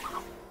this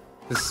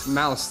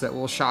mouse that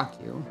will shock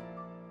you.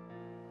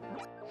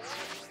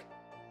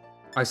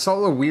 I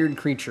saw a weird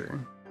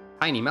creature.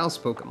 Tiny mouse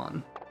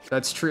Pokemon.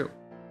 That's true.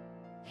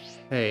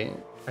 Hey,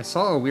 I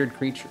saw a weird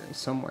creature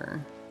somewhere.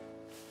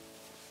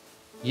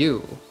 You.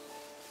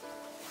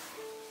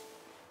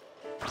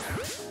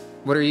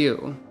 What are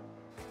you?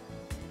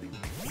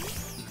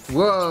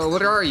 Whoa,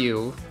 what are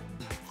you?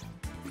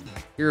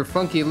 You're a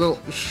funky little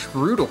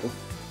Shroodle.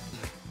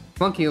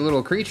 Funky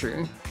little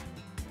creature.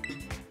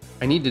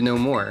 I need to know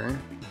more.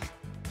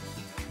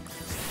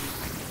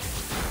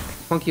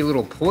 Funky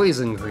little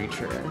poison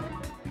creature.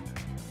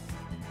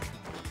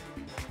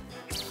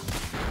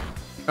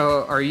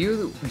 Oh,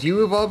 do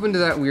you evolve into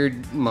that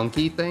weird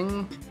monkey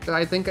thing that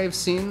I think I've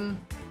seen?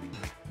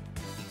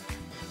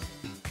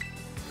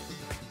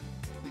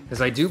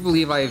 Because I do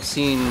believe I have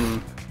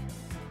seen...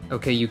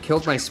 Okay, you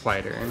killed my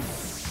spider.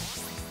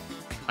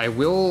 I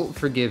will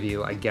forgive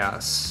you, I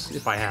guess,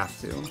 if I have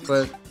to,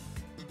 but...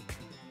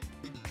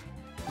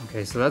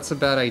 Okay, so that's a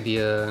bad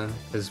idea,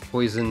 because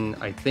poison,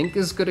 I think,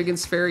 is good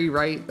against fairy,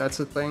 right? That's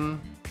a thing.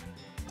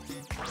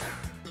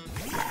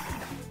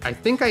 I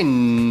think I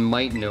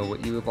might know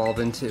what you evolve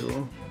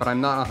into, but I'm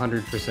not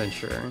 100%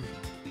 sure.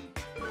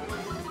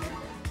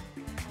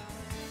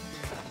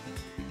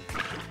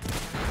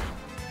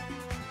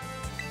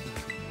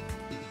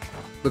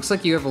 Looks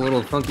like you have a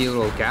little funky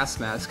little gas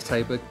mask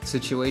type of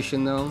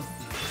situation, though.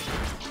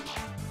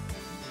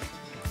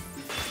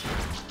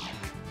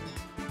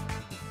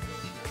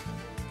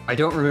 I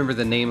don't remember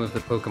the name of the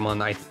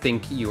Pokemon I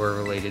think you are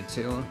related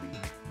to.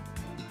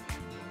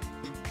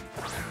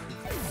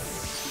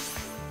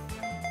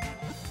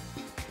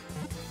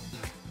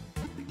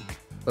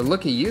 But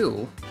look at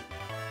you.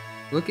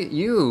 Look at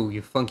you,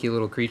 you funky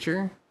little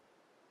creature.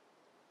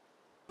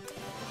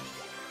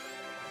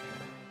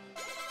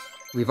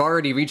 We've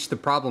already reached the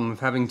problem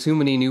of having too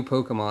many new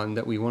Pokemon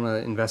that we want to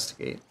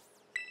investigate.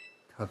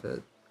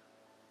 Covet.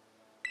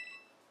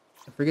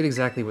 I forget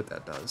exactly what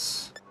that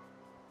does.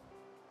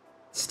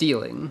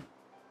 Stealing.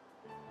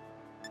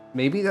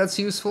 Maybe that's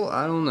useful?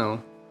 I don't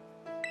know.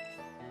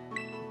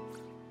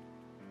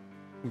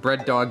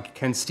 Bread Dog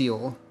can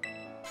steal.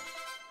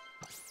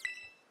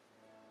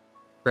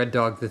 Bread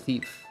Dog the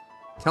thief.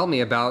 Tell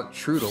me about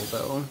Trudel,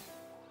 though.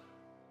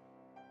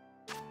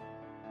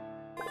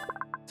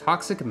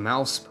 Toxic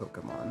mouse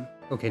Pokemon.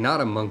 Okay,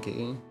 not a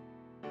monkey.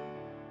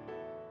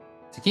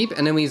 To keep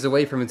enemies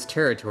away from its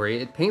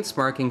territory, it paints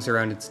markings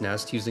around its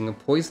nest using a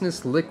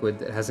poisonous liquid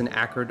that has an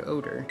acrid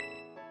odor.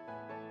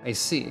 I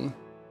see.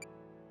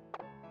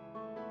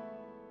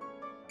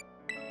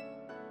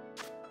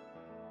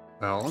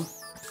 Well.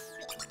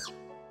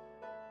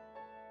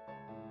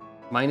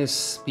 Minus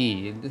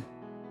speed.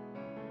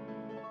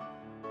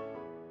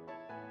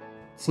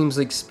 Seems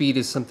like speed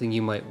is something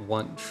you might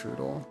want,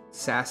 Trudel.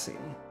 Sassy.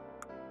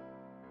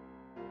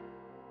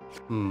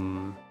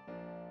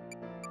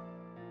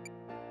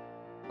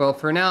 Well,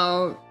 for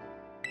now,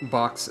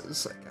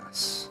 boxes, I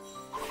guess.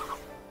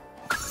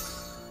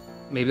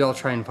 Maybe I'll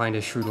try and find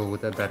a Trudel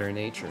with a better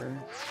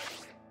nature.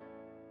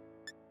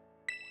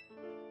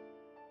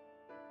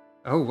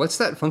 Oh, what's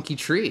that funky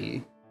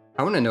tree?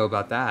 I want to know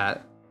about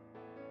that.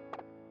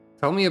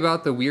 Tell me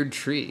about the weird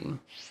tree.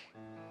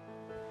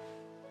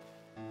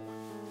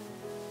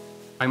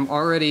 I'm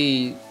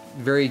already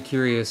very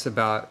curious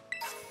about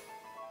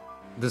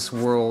this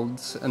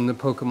world and the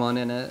Pokemon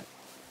in it.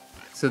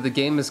 So the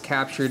game has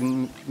captured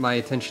my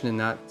attention in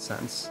that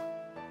sense.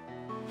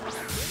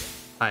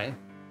 Hi.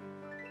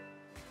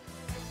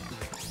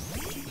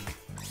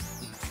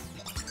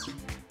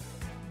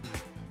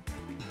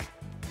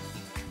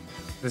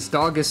 This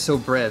dog is so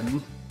bred.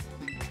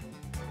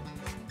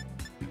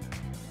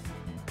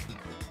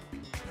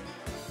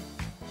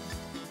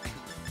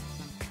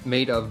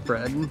 Made of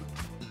bread.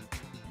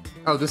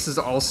 Oh, this is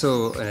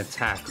also an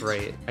attack,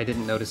 right? I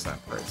didn't notice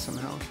that part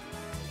somehow.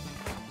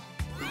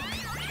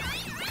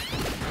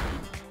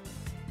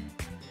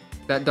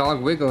 That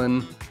dog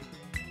wiggling.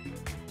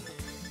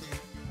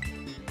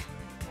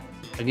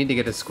 I need to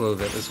get a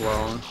Skwovet as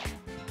well.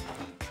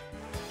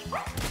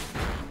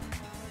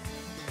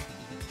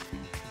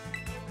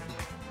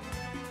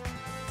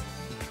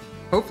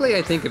 Hopefully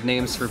I think of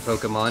names for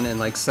Pokemon and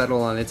like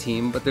settle on a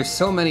team, but there's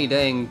so many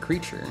dang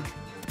creature,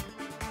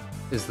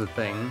 is the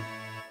thing.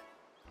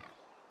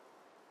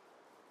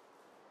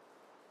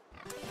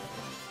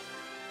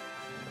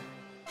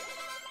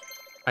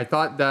 I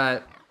thought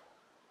that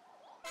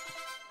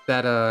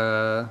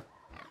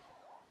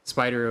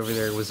spider over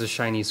there was a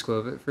shiny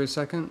Skwovet for a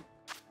second,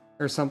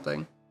 or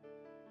something.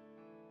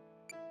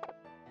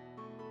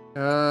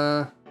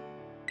 I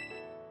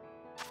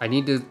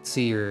need to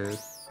see your...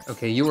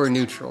 Okay, you are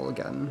neutral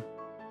again.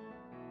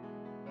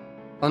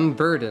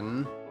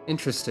 Unburden.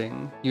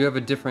 Interesting. You have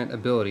a different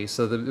ability,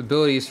 so the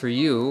abilities for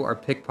you are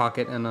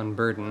Pickpocket and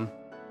Unburden.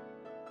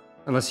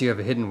 Unless you have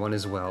a hidden one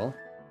as well.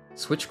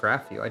 Switch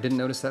Graph View. I didn't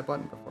notice that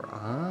button before.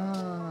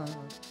 Ah.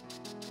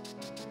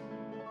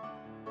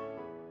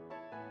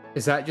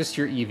 Is that just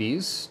your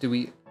EVs?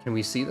 Can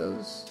we see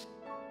those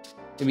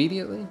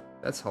immediately?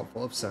 That's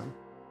helpful if so.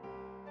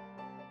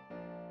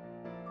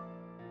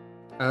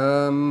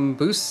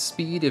 Boost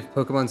speed if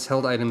Pokemon's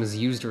held item is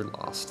used or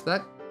lost.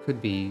 That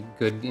could be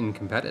good in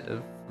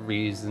competitive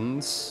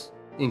reasons.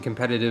 In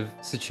competitive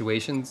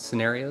situations,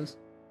 scenarios.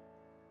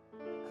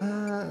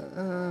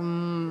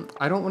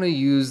 I don't want to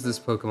use this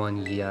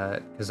Pokemon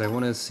yet, because I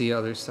want to see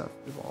other stuff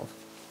evolve.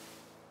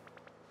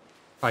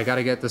 I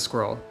gotta get the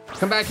squirrel.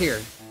 Come back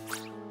here!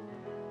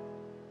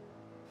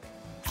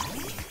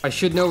 I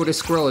should know what a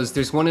squirrel is.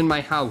 There's one in my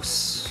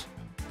house.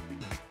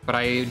 But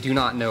I do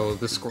not know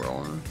the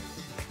squirrel.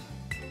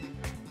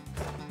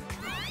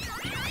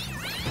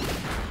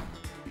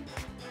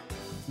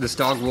 This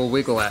dog will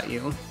wiggle at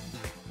you.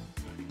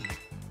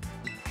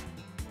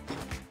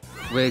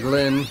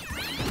 Wiggling.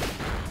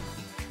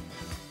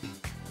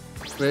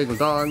 Wiggle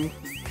dog.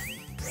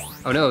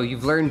 Oh no,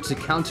 you've learned to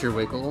counter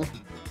wiggle.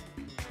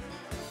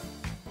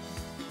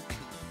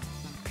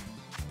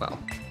 Well.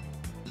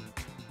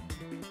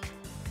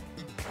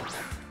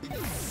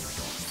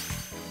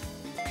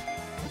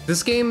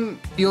 This game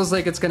feels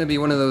like it's gonna be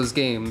one of those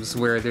games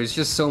where there's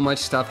just so much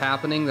stuff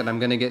happening that I'm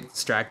gonna get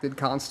distracted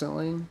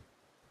constantly.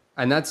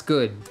 And that's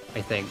good,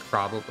 I think,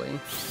 probably.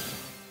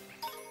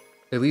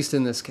 At least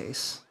in this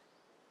case.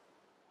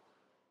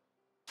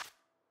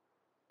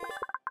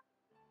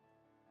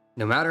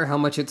 No matter how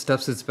much it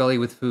stuffs its belly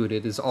with food,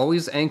 it is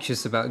always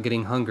anxious about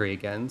getting hungry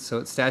again, so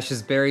it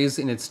stashes berries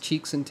in its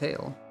cheeks and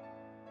tail.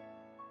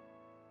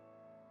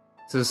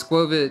 So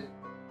Squovit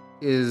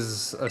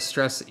is a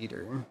stress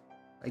eater,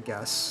 I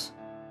guess.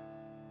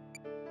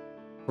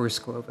 Poor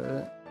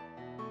Squovit.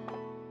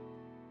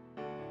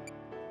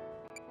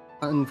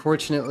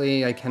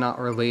 Unfortunately, I cannot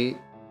relate.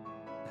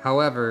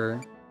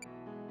 However,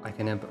 I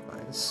can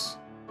empathize.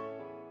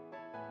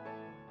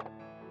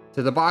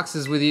 To the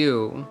boxes with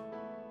you,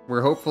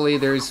 where hopefully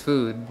there's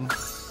food.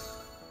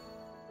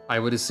 I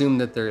would assume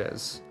that there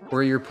is.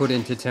 Or you're put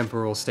into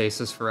temporal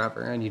stasis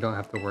forever and you don't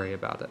have to worry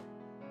about it.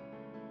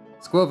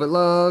 Squovit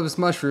loves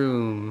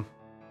mushroom.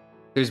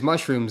 There's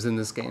mushrooms in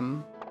this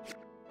game.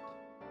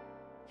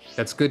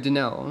 That's good to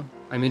know.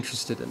 I'm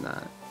interested in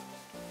that.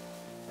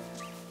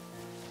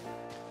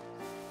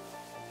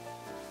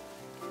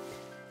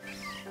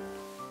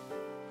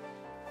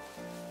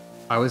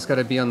 I always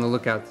gotta be on the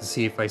lookout to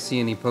see if I see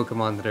any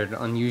Pokemon that are an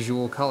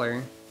unusual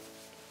color.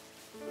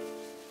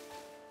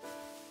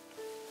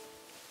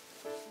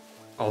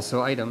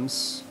 Also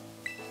items.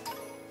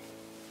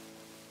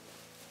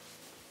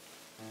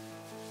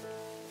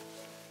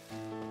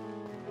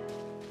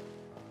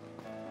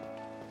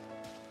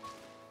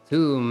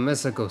 To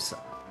Mesagosa.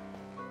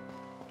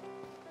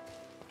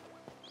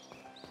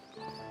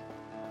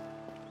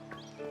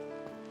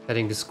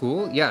 Heading to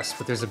school? Yes,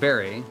 but there's a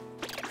berry.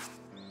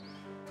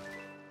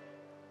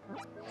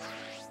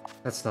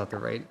 That's not the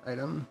right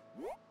item.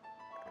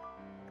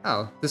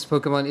 Oh, this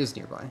Pokemon is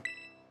nearby.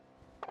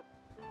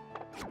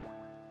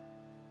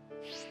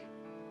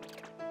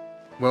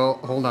 Well,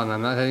 hold on,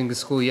 I'm not heading to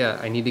school yet.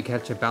 I need to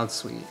catch a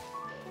Bounsweet.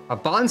 A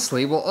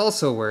Bonsly will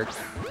also work.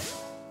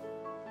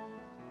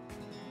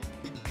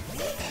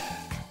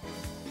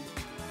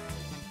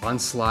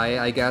 Bonsly,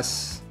 I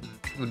guess,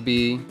 would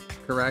be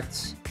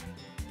correct.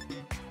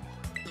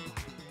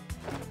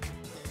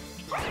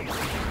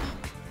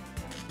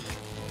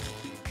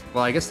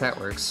 Well, I guess that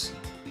works.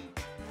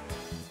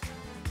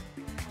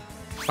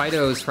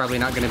 Fido is probably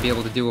not going to be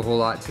able to do a whole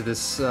lot to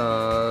this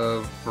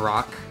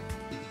rock.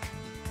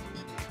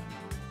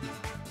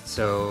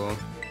 So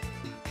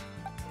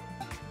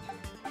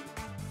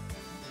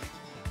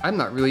I'm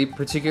not really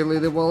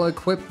particularly well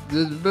equipped.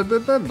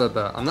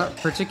 I'm not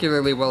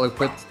particularly well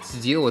equipped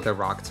to deal with a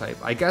rock type.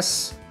 I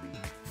guess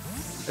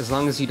as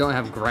long as you don't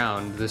have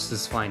ground, this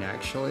is fine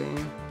actually.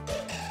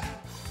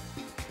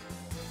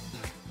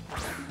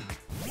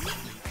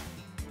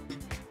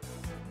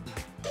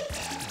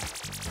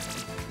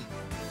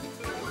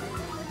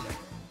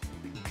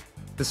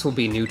 This will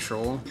be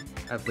neutral,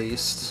 at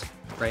least,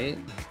 right?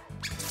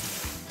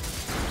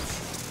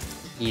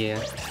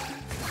 Yeah.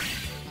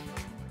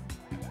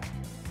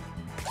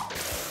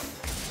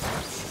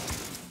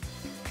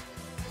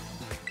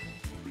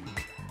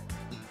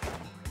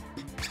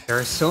 There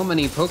are so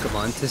many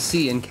Pokemon to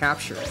see and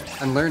capture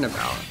and learn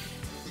about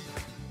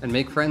and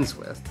make friends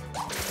with.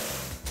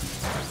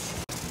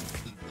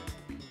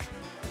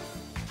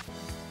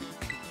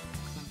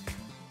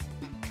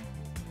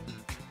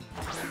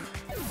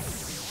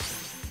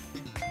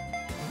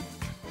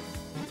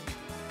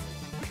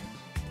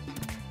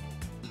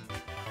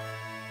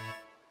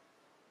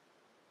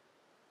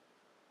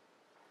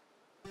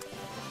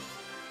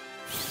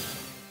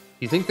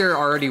 You think they're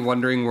already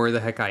wondering where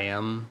the heck I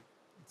am?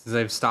 Since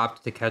I've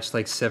stopped to catch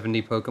like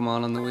 70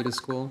 Pokemon on the way to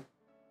school.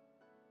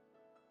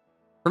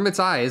 From its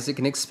eyes, it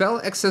can expel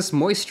excess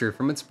moisture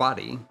from its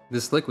body.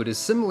 This liquid is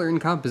similar in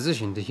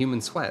composition to human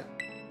sweat.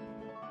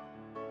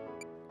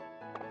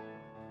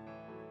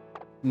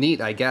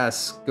 Neat, I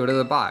guess. Go to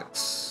the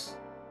box.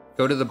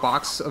 Go to the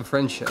box of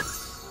friendship.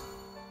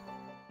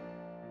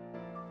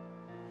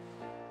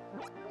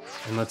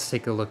 And let's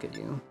take a look at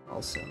you,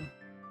 also.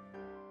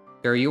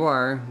 There you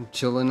are,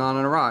 chilling on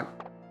a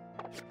rock.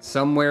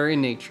 Somewhere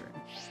in nature.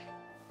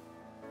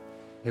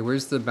 Hey,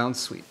 where's the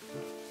Bounsweet?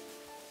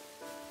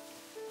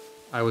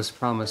 I was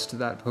promised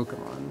that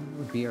Pokemon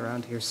would be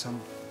around here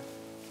somewhere.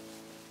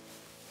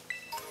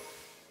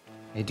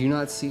 I do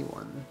not see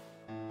one.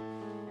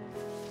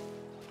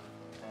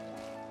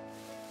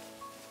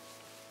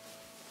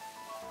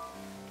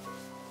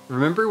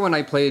 Remember when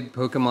I played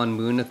Pokemon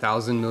Moon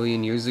 1,000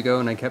 million years ago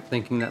and I kept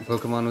thinking that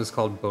Pokemon was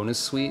called Bonus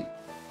Sweet?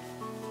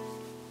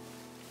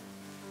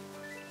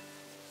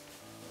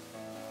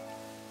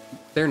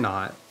 They're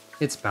not.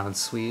 It's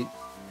Bounsweet,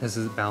 because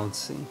it's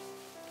bouncy.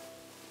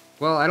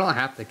 Well, I don't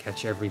have to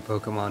catch every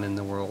Pokemon in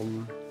the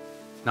world.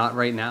 Not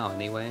right now,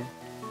 anyway.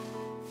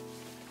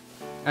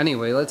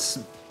 Anyway, let's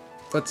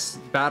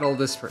battle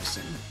this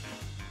person.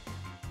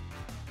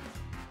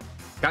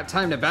 Got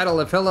time to battle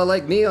a fella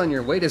like me on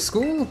your way to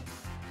school?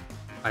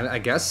 I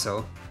guess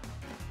so.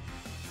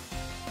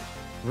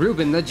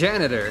 Ruben the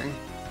janitor.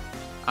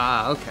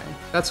 Ah, okay.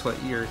 That's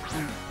what you're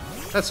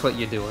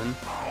doing.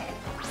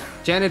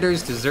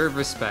 Janitors deserve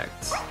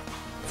respect.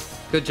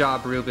 Good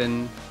job,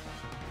 Ruben.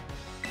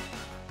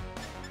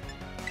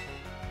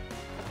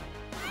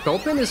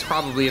 Gulpin is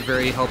probably a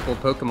very helpful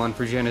Pokemon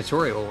for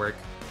janitorial work,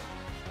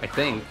 I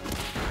think.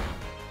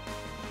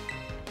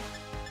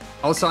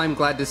 Also, I'm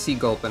glad to see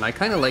Gulpin. I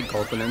kind of like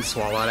Gulpin and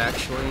Swalot,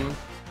 actually.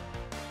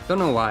 Don't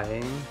know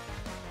why.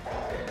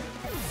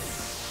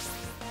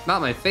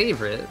 Not my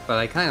favorite, but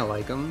I kind of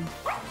like him.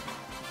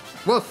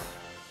 Woof!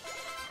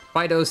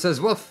 Fido says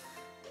woof!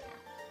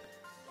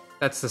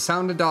 That's the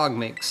sound a dog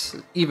makes,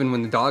 even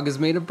when the dog is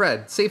made of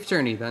bread. Safe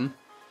journey, then.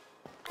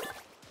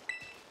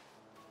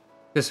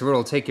 This road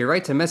will take you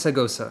right to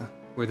Mesagosa,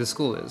 where the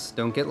school is.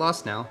 Don't get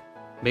lost now.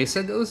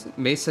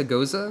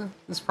 Mesagosa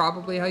is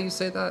probably how you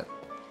say that?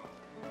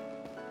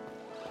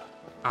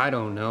 I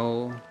don't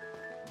know.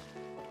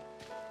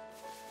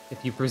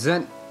 If you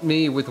present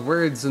me with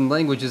words and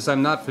languages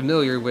I'm not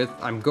familiar with,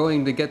 I'm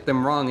going to get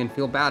them wrong and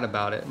feel bad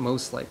about it,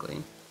 most likely.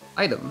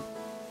 Item.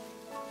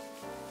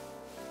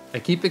 I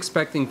keep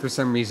expecting for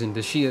some reason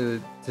to see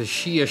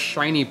a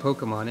shiny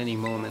Pokemon any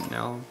moment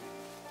now.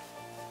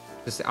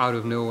 Just out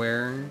of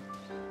nowhere.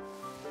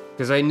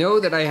 Because I know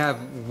that I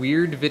have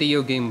weird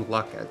video game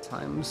luck at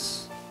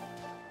times.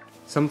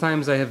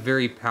 Sometimes I have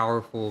very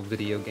powerful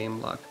video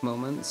game luck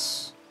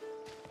moments.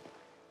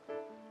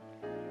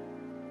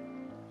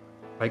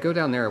 If I go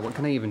down there, what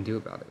can I even do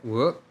about it?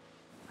 Whoop.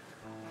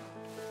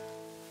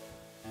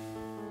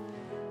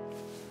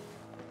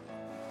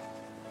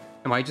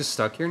 Am I just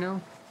stuck here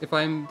now? If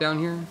I'm down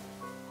here?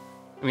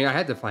 I mean, I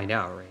had to find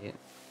out, right?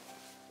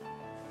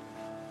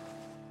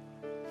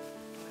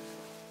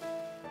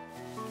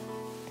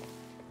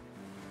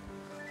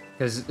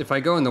 Because if I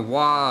go in the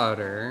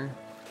water,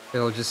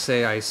 it'll just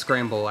say I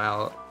scramble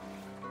out.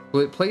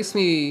 Will it place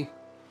me...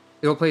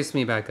 It'll place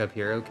me back up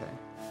here, okay.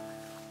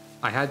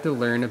 I had to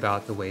learn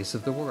about the ways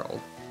of the world.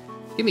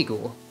 Gimme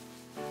ghoul.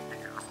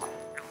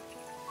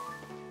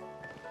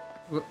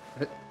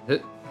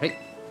 Hey.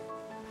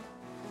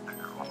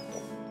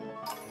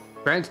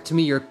 Grant to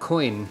me your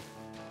coin.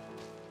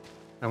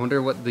 I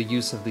wonder what the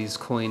use of these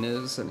coin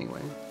is,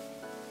 anyway.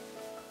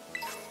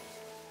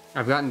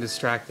 I've gotten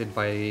distracted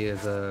by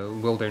the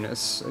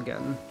wilderness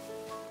again.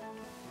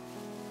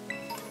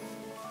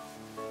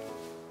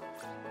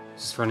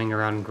 Just running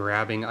around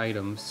grabbing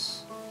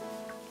items.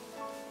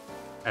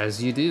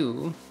 As you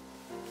do.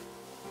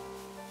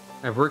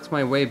 I've worked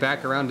my way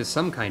back around to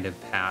some kind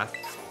of path.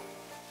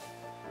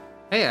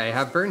 Hey, I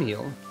have Burn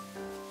Heal.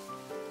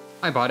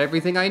 I bought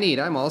everything I need,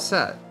 I'm all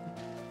set.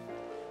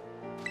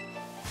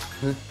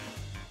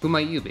 Who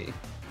might you be?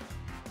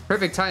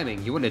 Perfect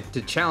timing, you wanted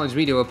to challenge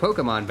me to a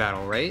Pokemon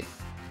battle, right?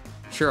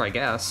 Sure, I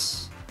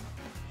guess.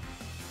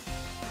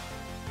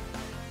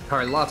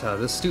 Carlotta,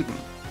 the student.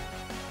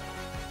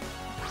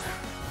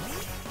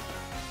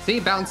 See,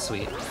 Bounce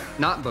Sweet,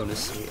 not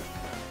Bonus Sweet.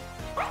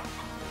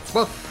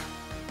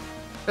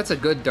 Woof! That's a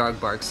good dog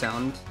bark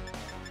sound.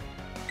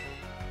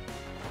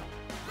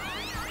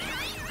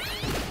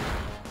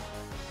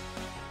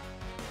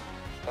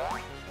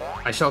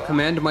 I shall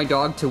command my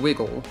dog to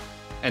wiggle,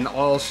 and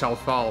all shall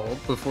follow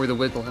before the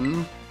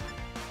wiggling.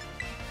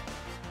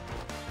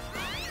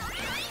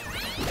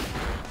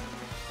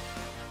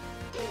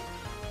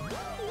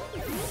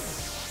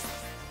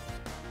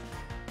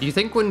 Do you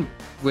think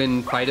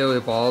when Fido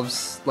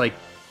evolves, like,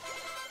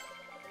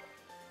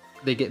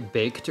 they get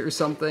baked or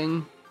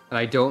something? And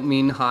I don't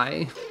mean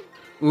high.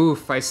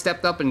 Oof, I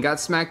stepped up and got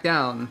smacked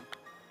down.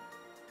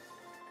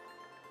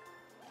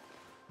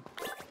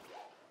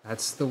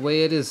 That's the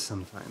way it is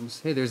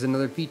sometimes. Hey, there's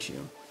another Pichu.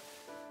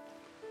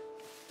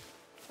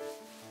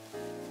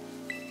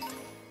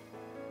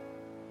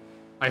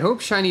 I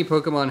hope shiny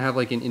Pokemon have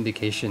like an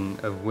indication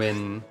of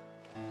when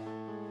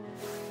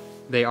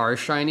they are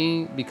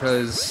shiny,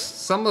 because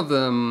some of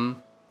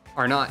them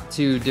are not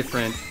too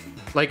different.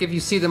 Like if you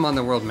see them on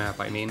the world map,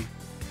 I mean.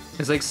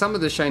 It's like some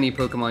of the shiny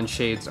Pokemon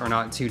shades are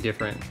not too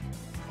different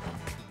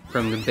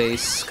from the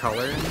base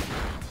color,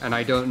 and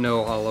I don't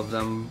know all of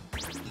them.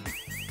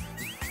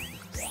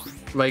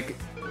 Like,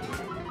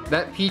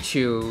 that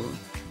Pichu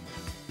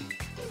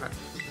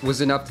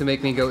was enough to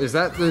make me go, is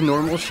that the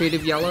normal shade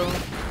of yellow?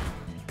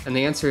 And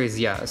the answer is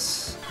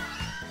yes.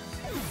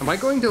 Am I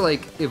going to,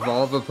 like,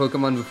 evolve a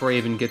Pokemon before I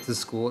even get to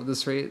school at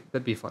this rate?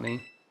 That'd be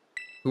funny.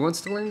 Who wants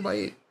to learn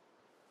Bite?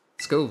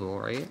 Scoville,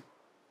 right?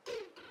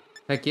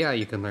 Heck yeah,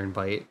 you can learn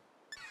Bite.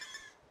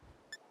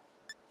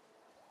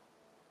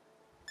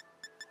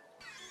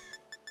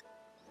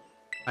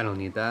 I don't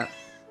need that.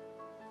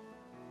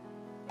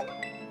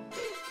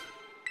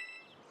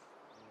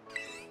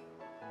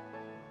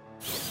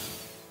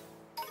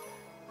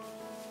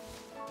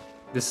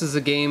 This is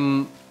a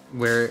game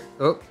where...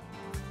 Oh,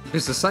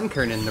 there's a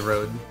Sunkern in the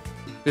road.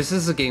 This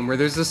is a game where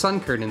there's a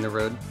Sunkern in the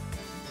road.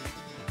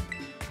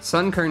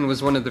 Sunkern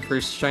was one of the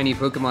first shiny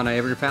Pokemon I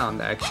ever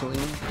found, actually.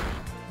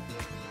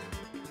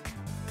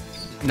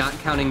 Not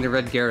counting the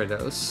red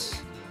Gyarados.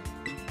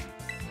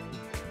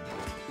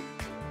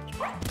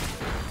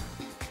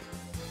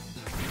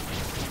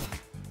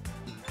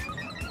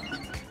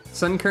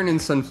 Sunkern and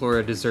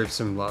Sunflora deserve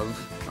some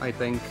love, I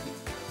think.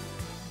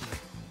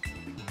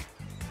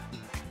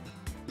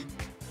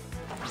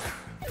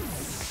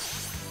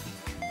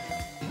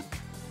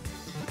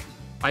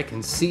 I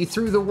can see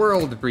through the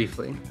world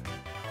briefly.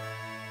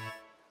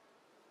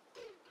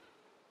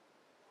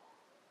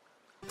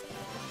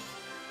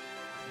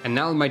 And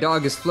now my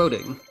dog is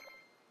floating.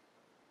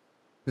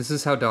 This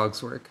is how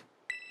dogs work.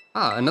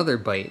 Ah, another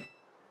bite.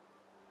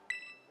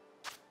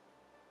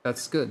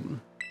 That's good.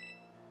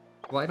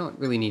 Well, I don't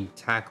really need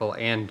Tackle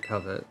and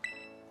Covet.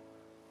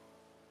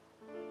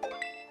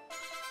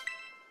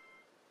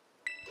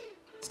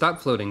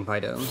 Stop floating,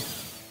 Fido.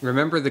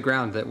 Remember the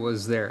ground that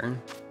was there.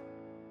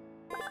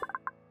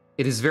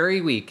 It is very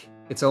weak.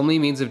 Its only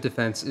means of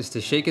defense is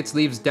to shake its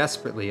leaves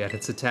desperately at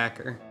its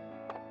attacker.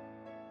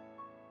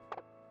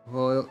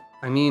 Well,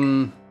 I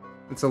mean,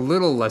 it's a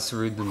little less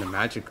rude than the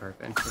Magikarp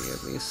entry,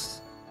 at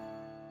least.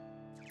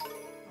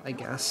 I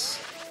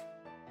guess.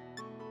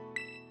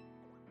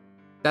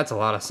 That's a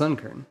lot of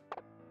Sunkern.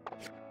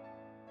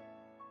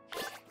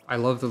 I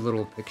love the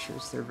little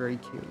pictures, they're very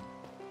cute.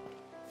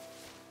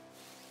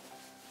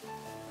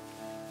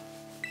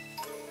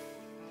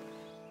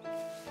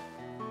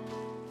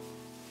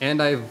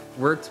 And I've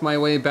worked my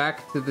way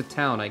back to the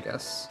town, I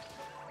guess.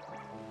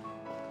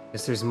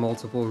 Guess there's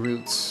multiple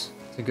routes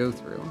to go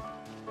through.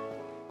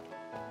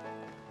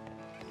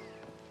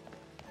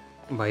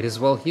 Might as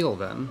well heal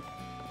then.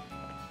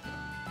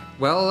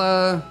 Well,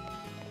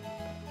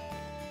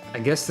 I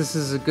guess this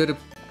is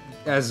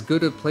as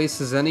good a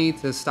place as any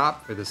to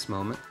stop for this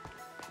moment.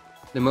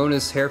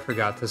 Nemona's hair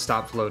forgot to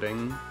stop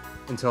floating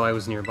until I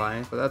was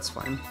nearby, but that's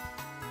fine.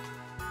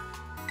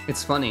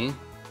 It's funny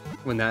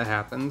when that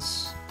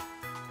happens.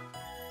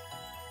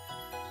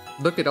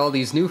 Look at all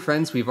these new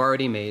friends we've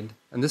already made,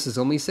 and this is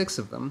only 6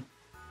 of them.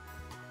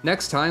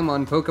 Next time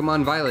on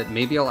Pokemon Violet,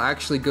 maybe I'll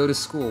actually go to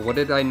school. What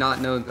did I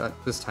not know that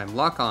this time?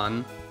 Lock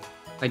on.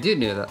 I did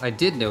know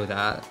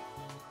that.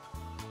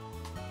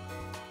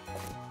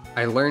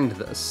 I learned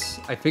this.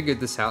 I figured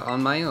this out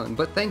on my own,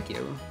 but thank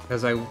you,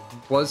 because I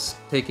was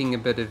taking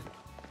it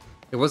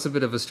was a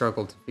bit of a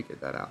struggle to figure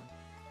that out.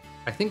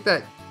 I think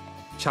that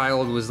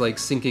child was like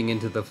sinking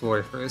into the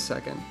floor for a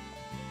second.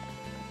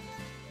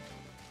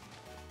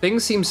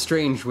 Things seem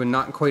strange when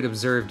not quite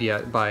observed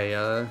yet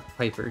by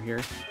Piper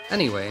here.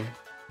 Anyway.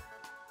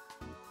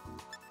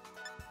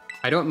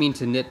 I don't mean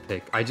to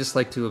nitpick, I just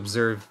like to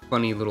observe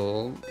funny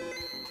little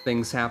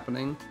things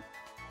happening.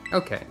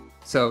 Okay,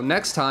 so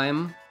next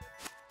time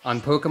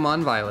on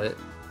Pokemon Violet,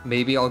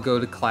 maybe I'll go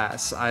to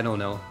class, I don't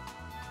know.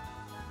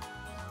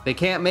 They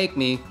can't make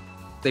me.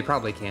 They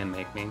probably can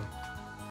make me.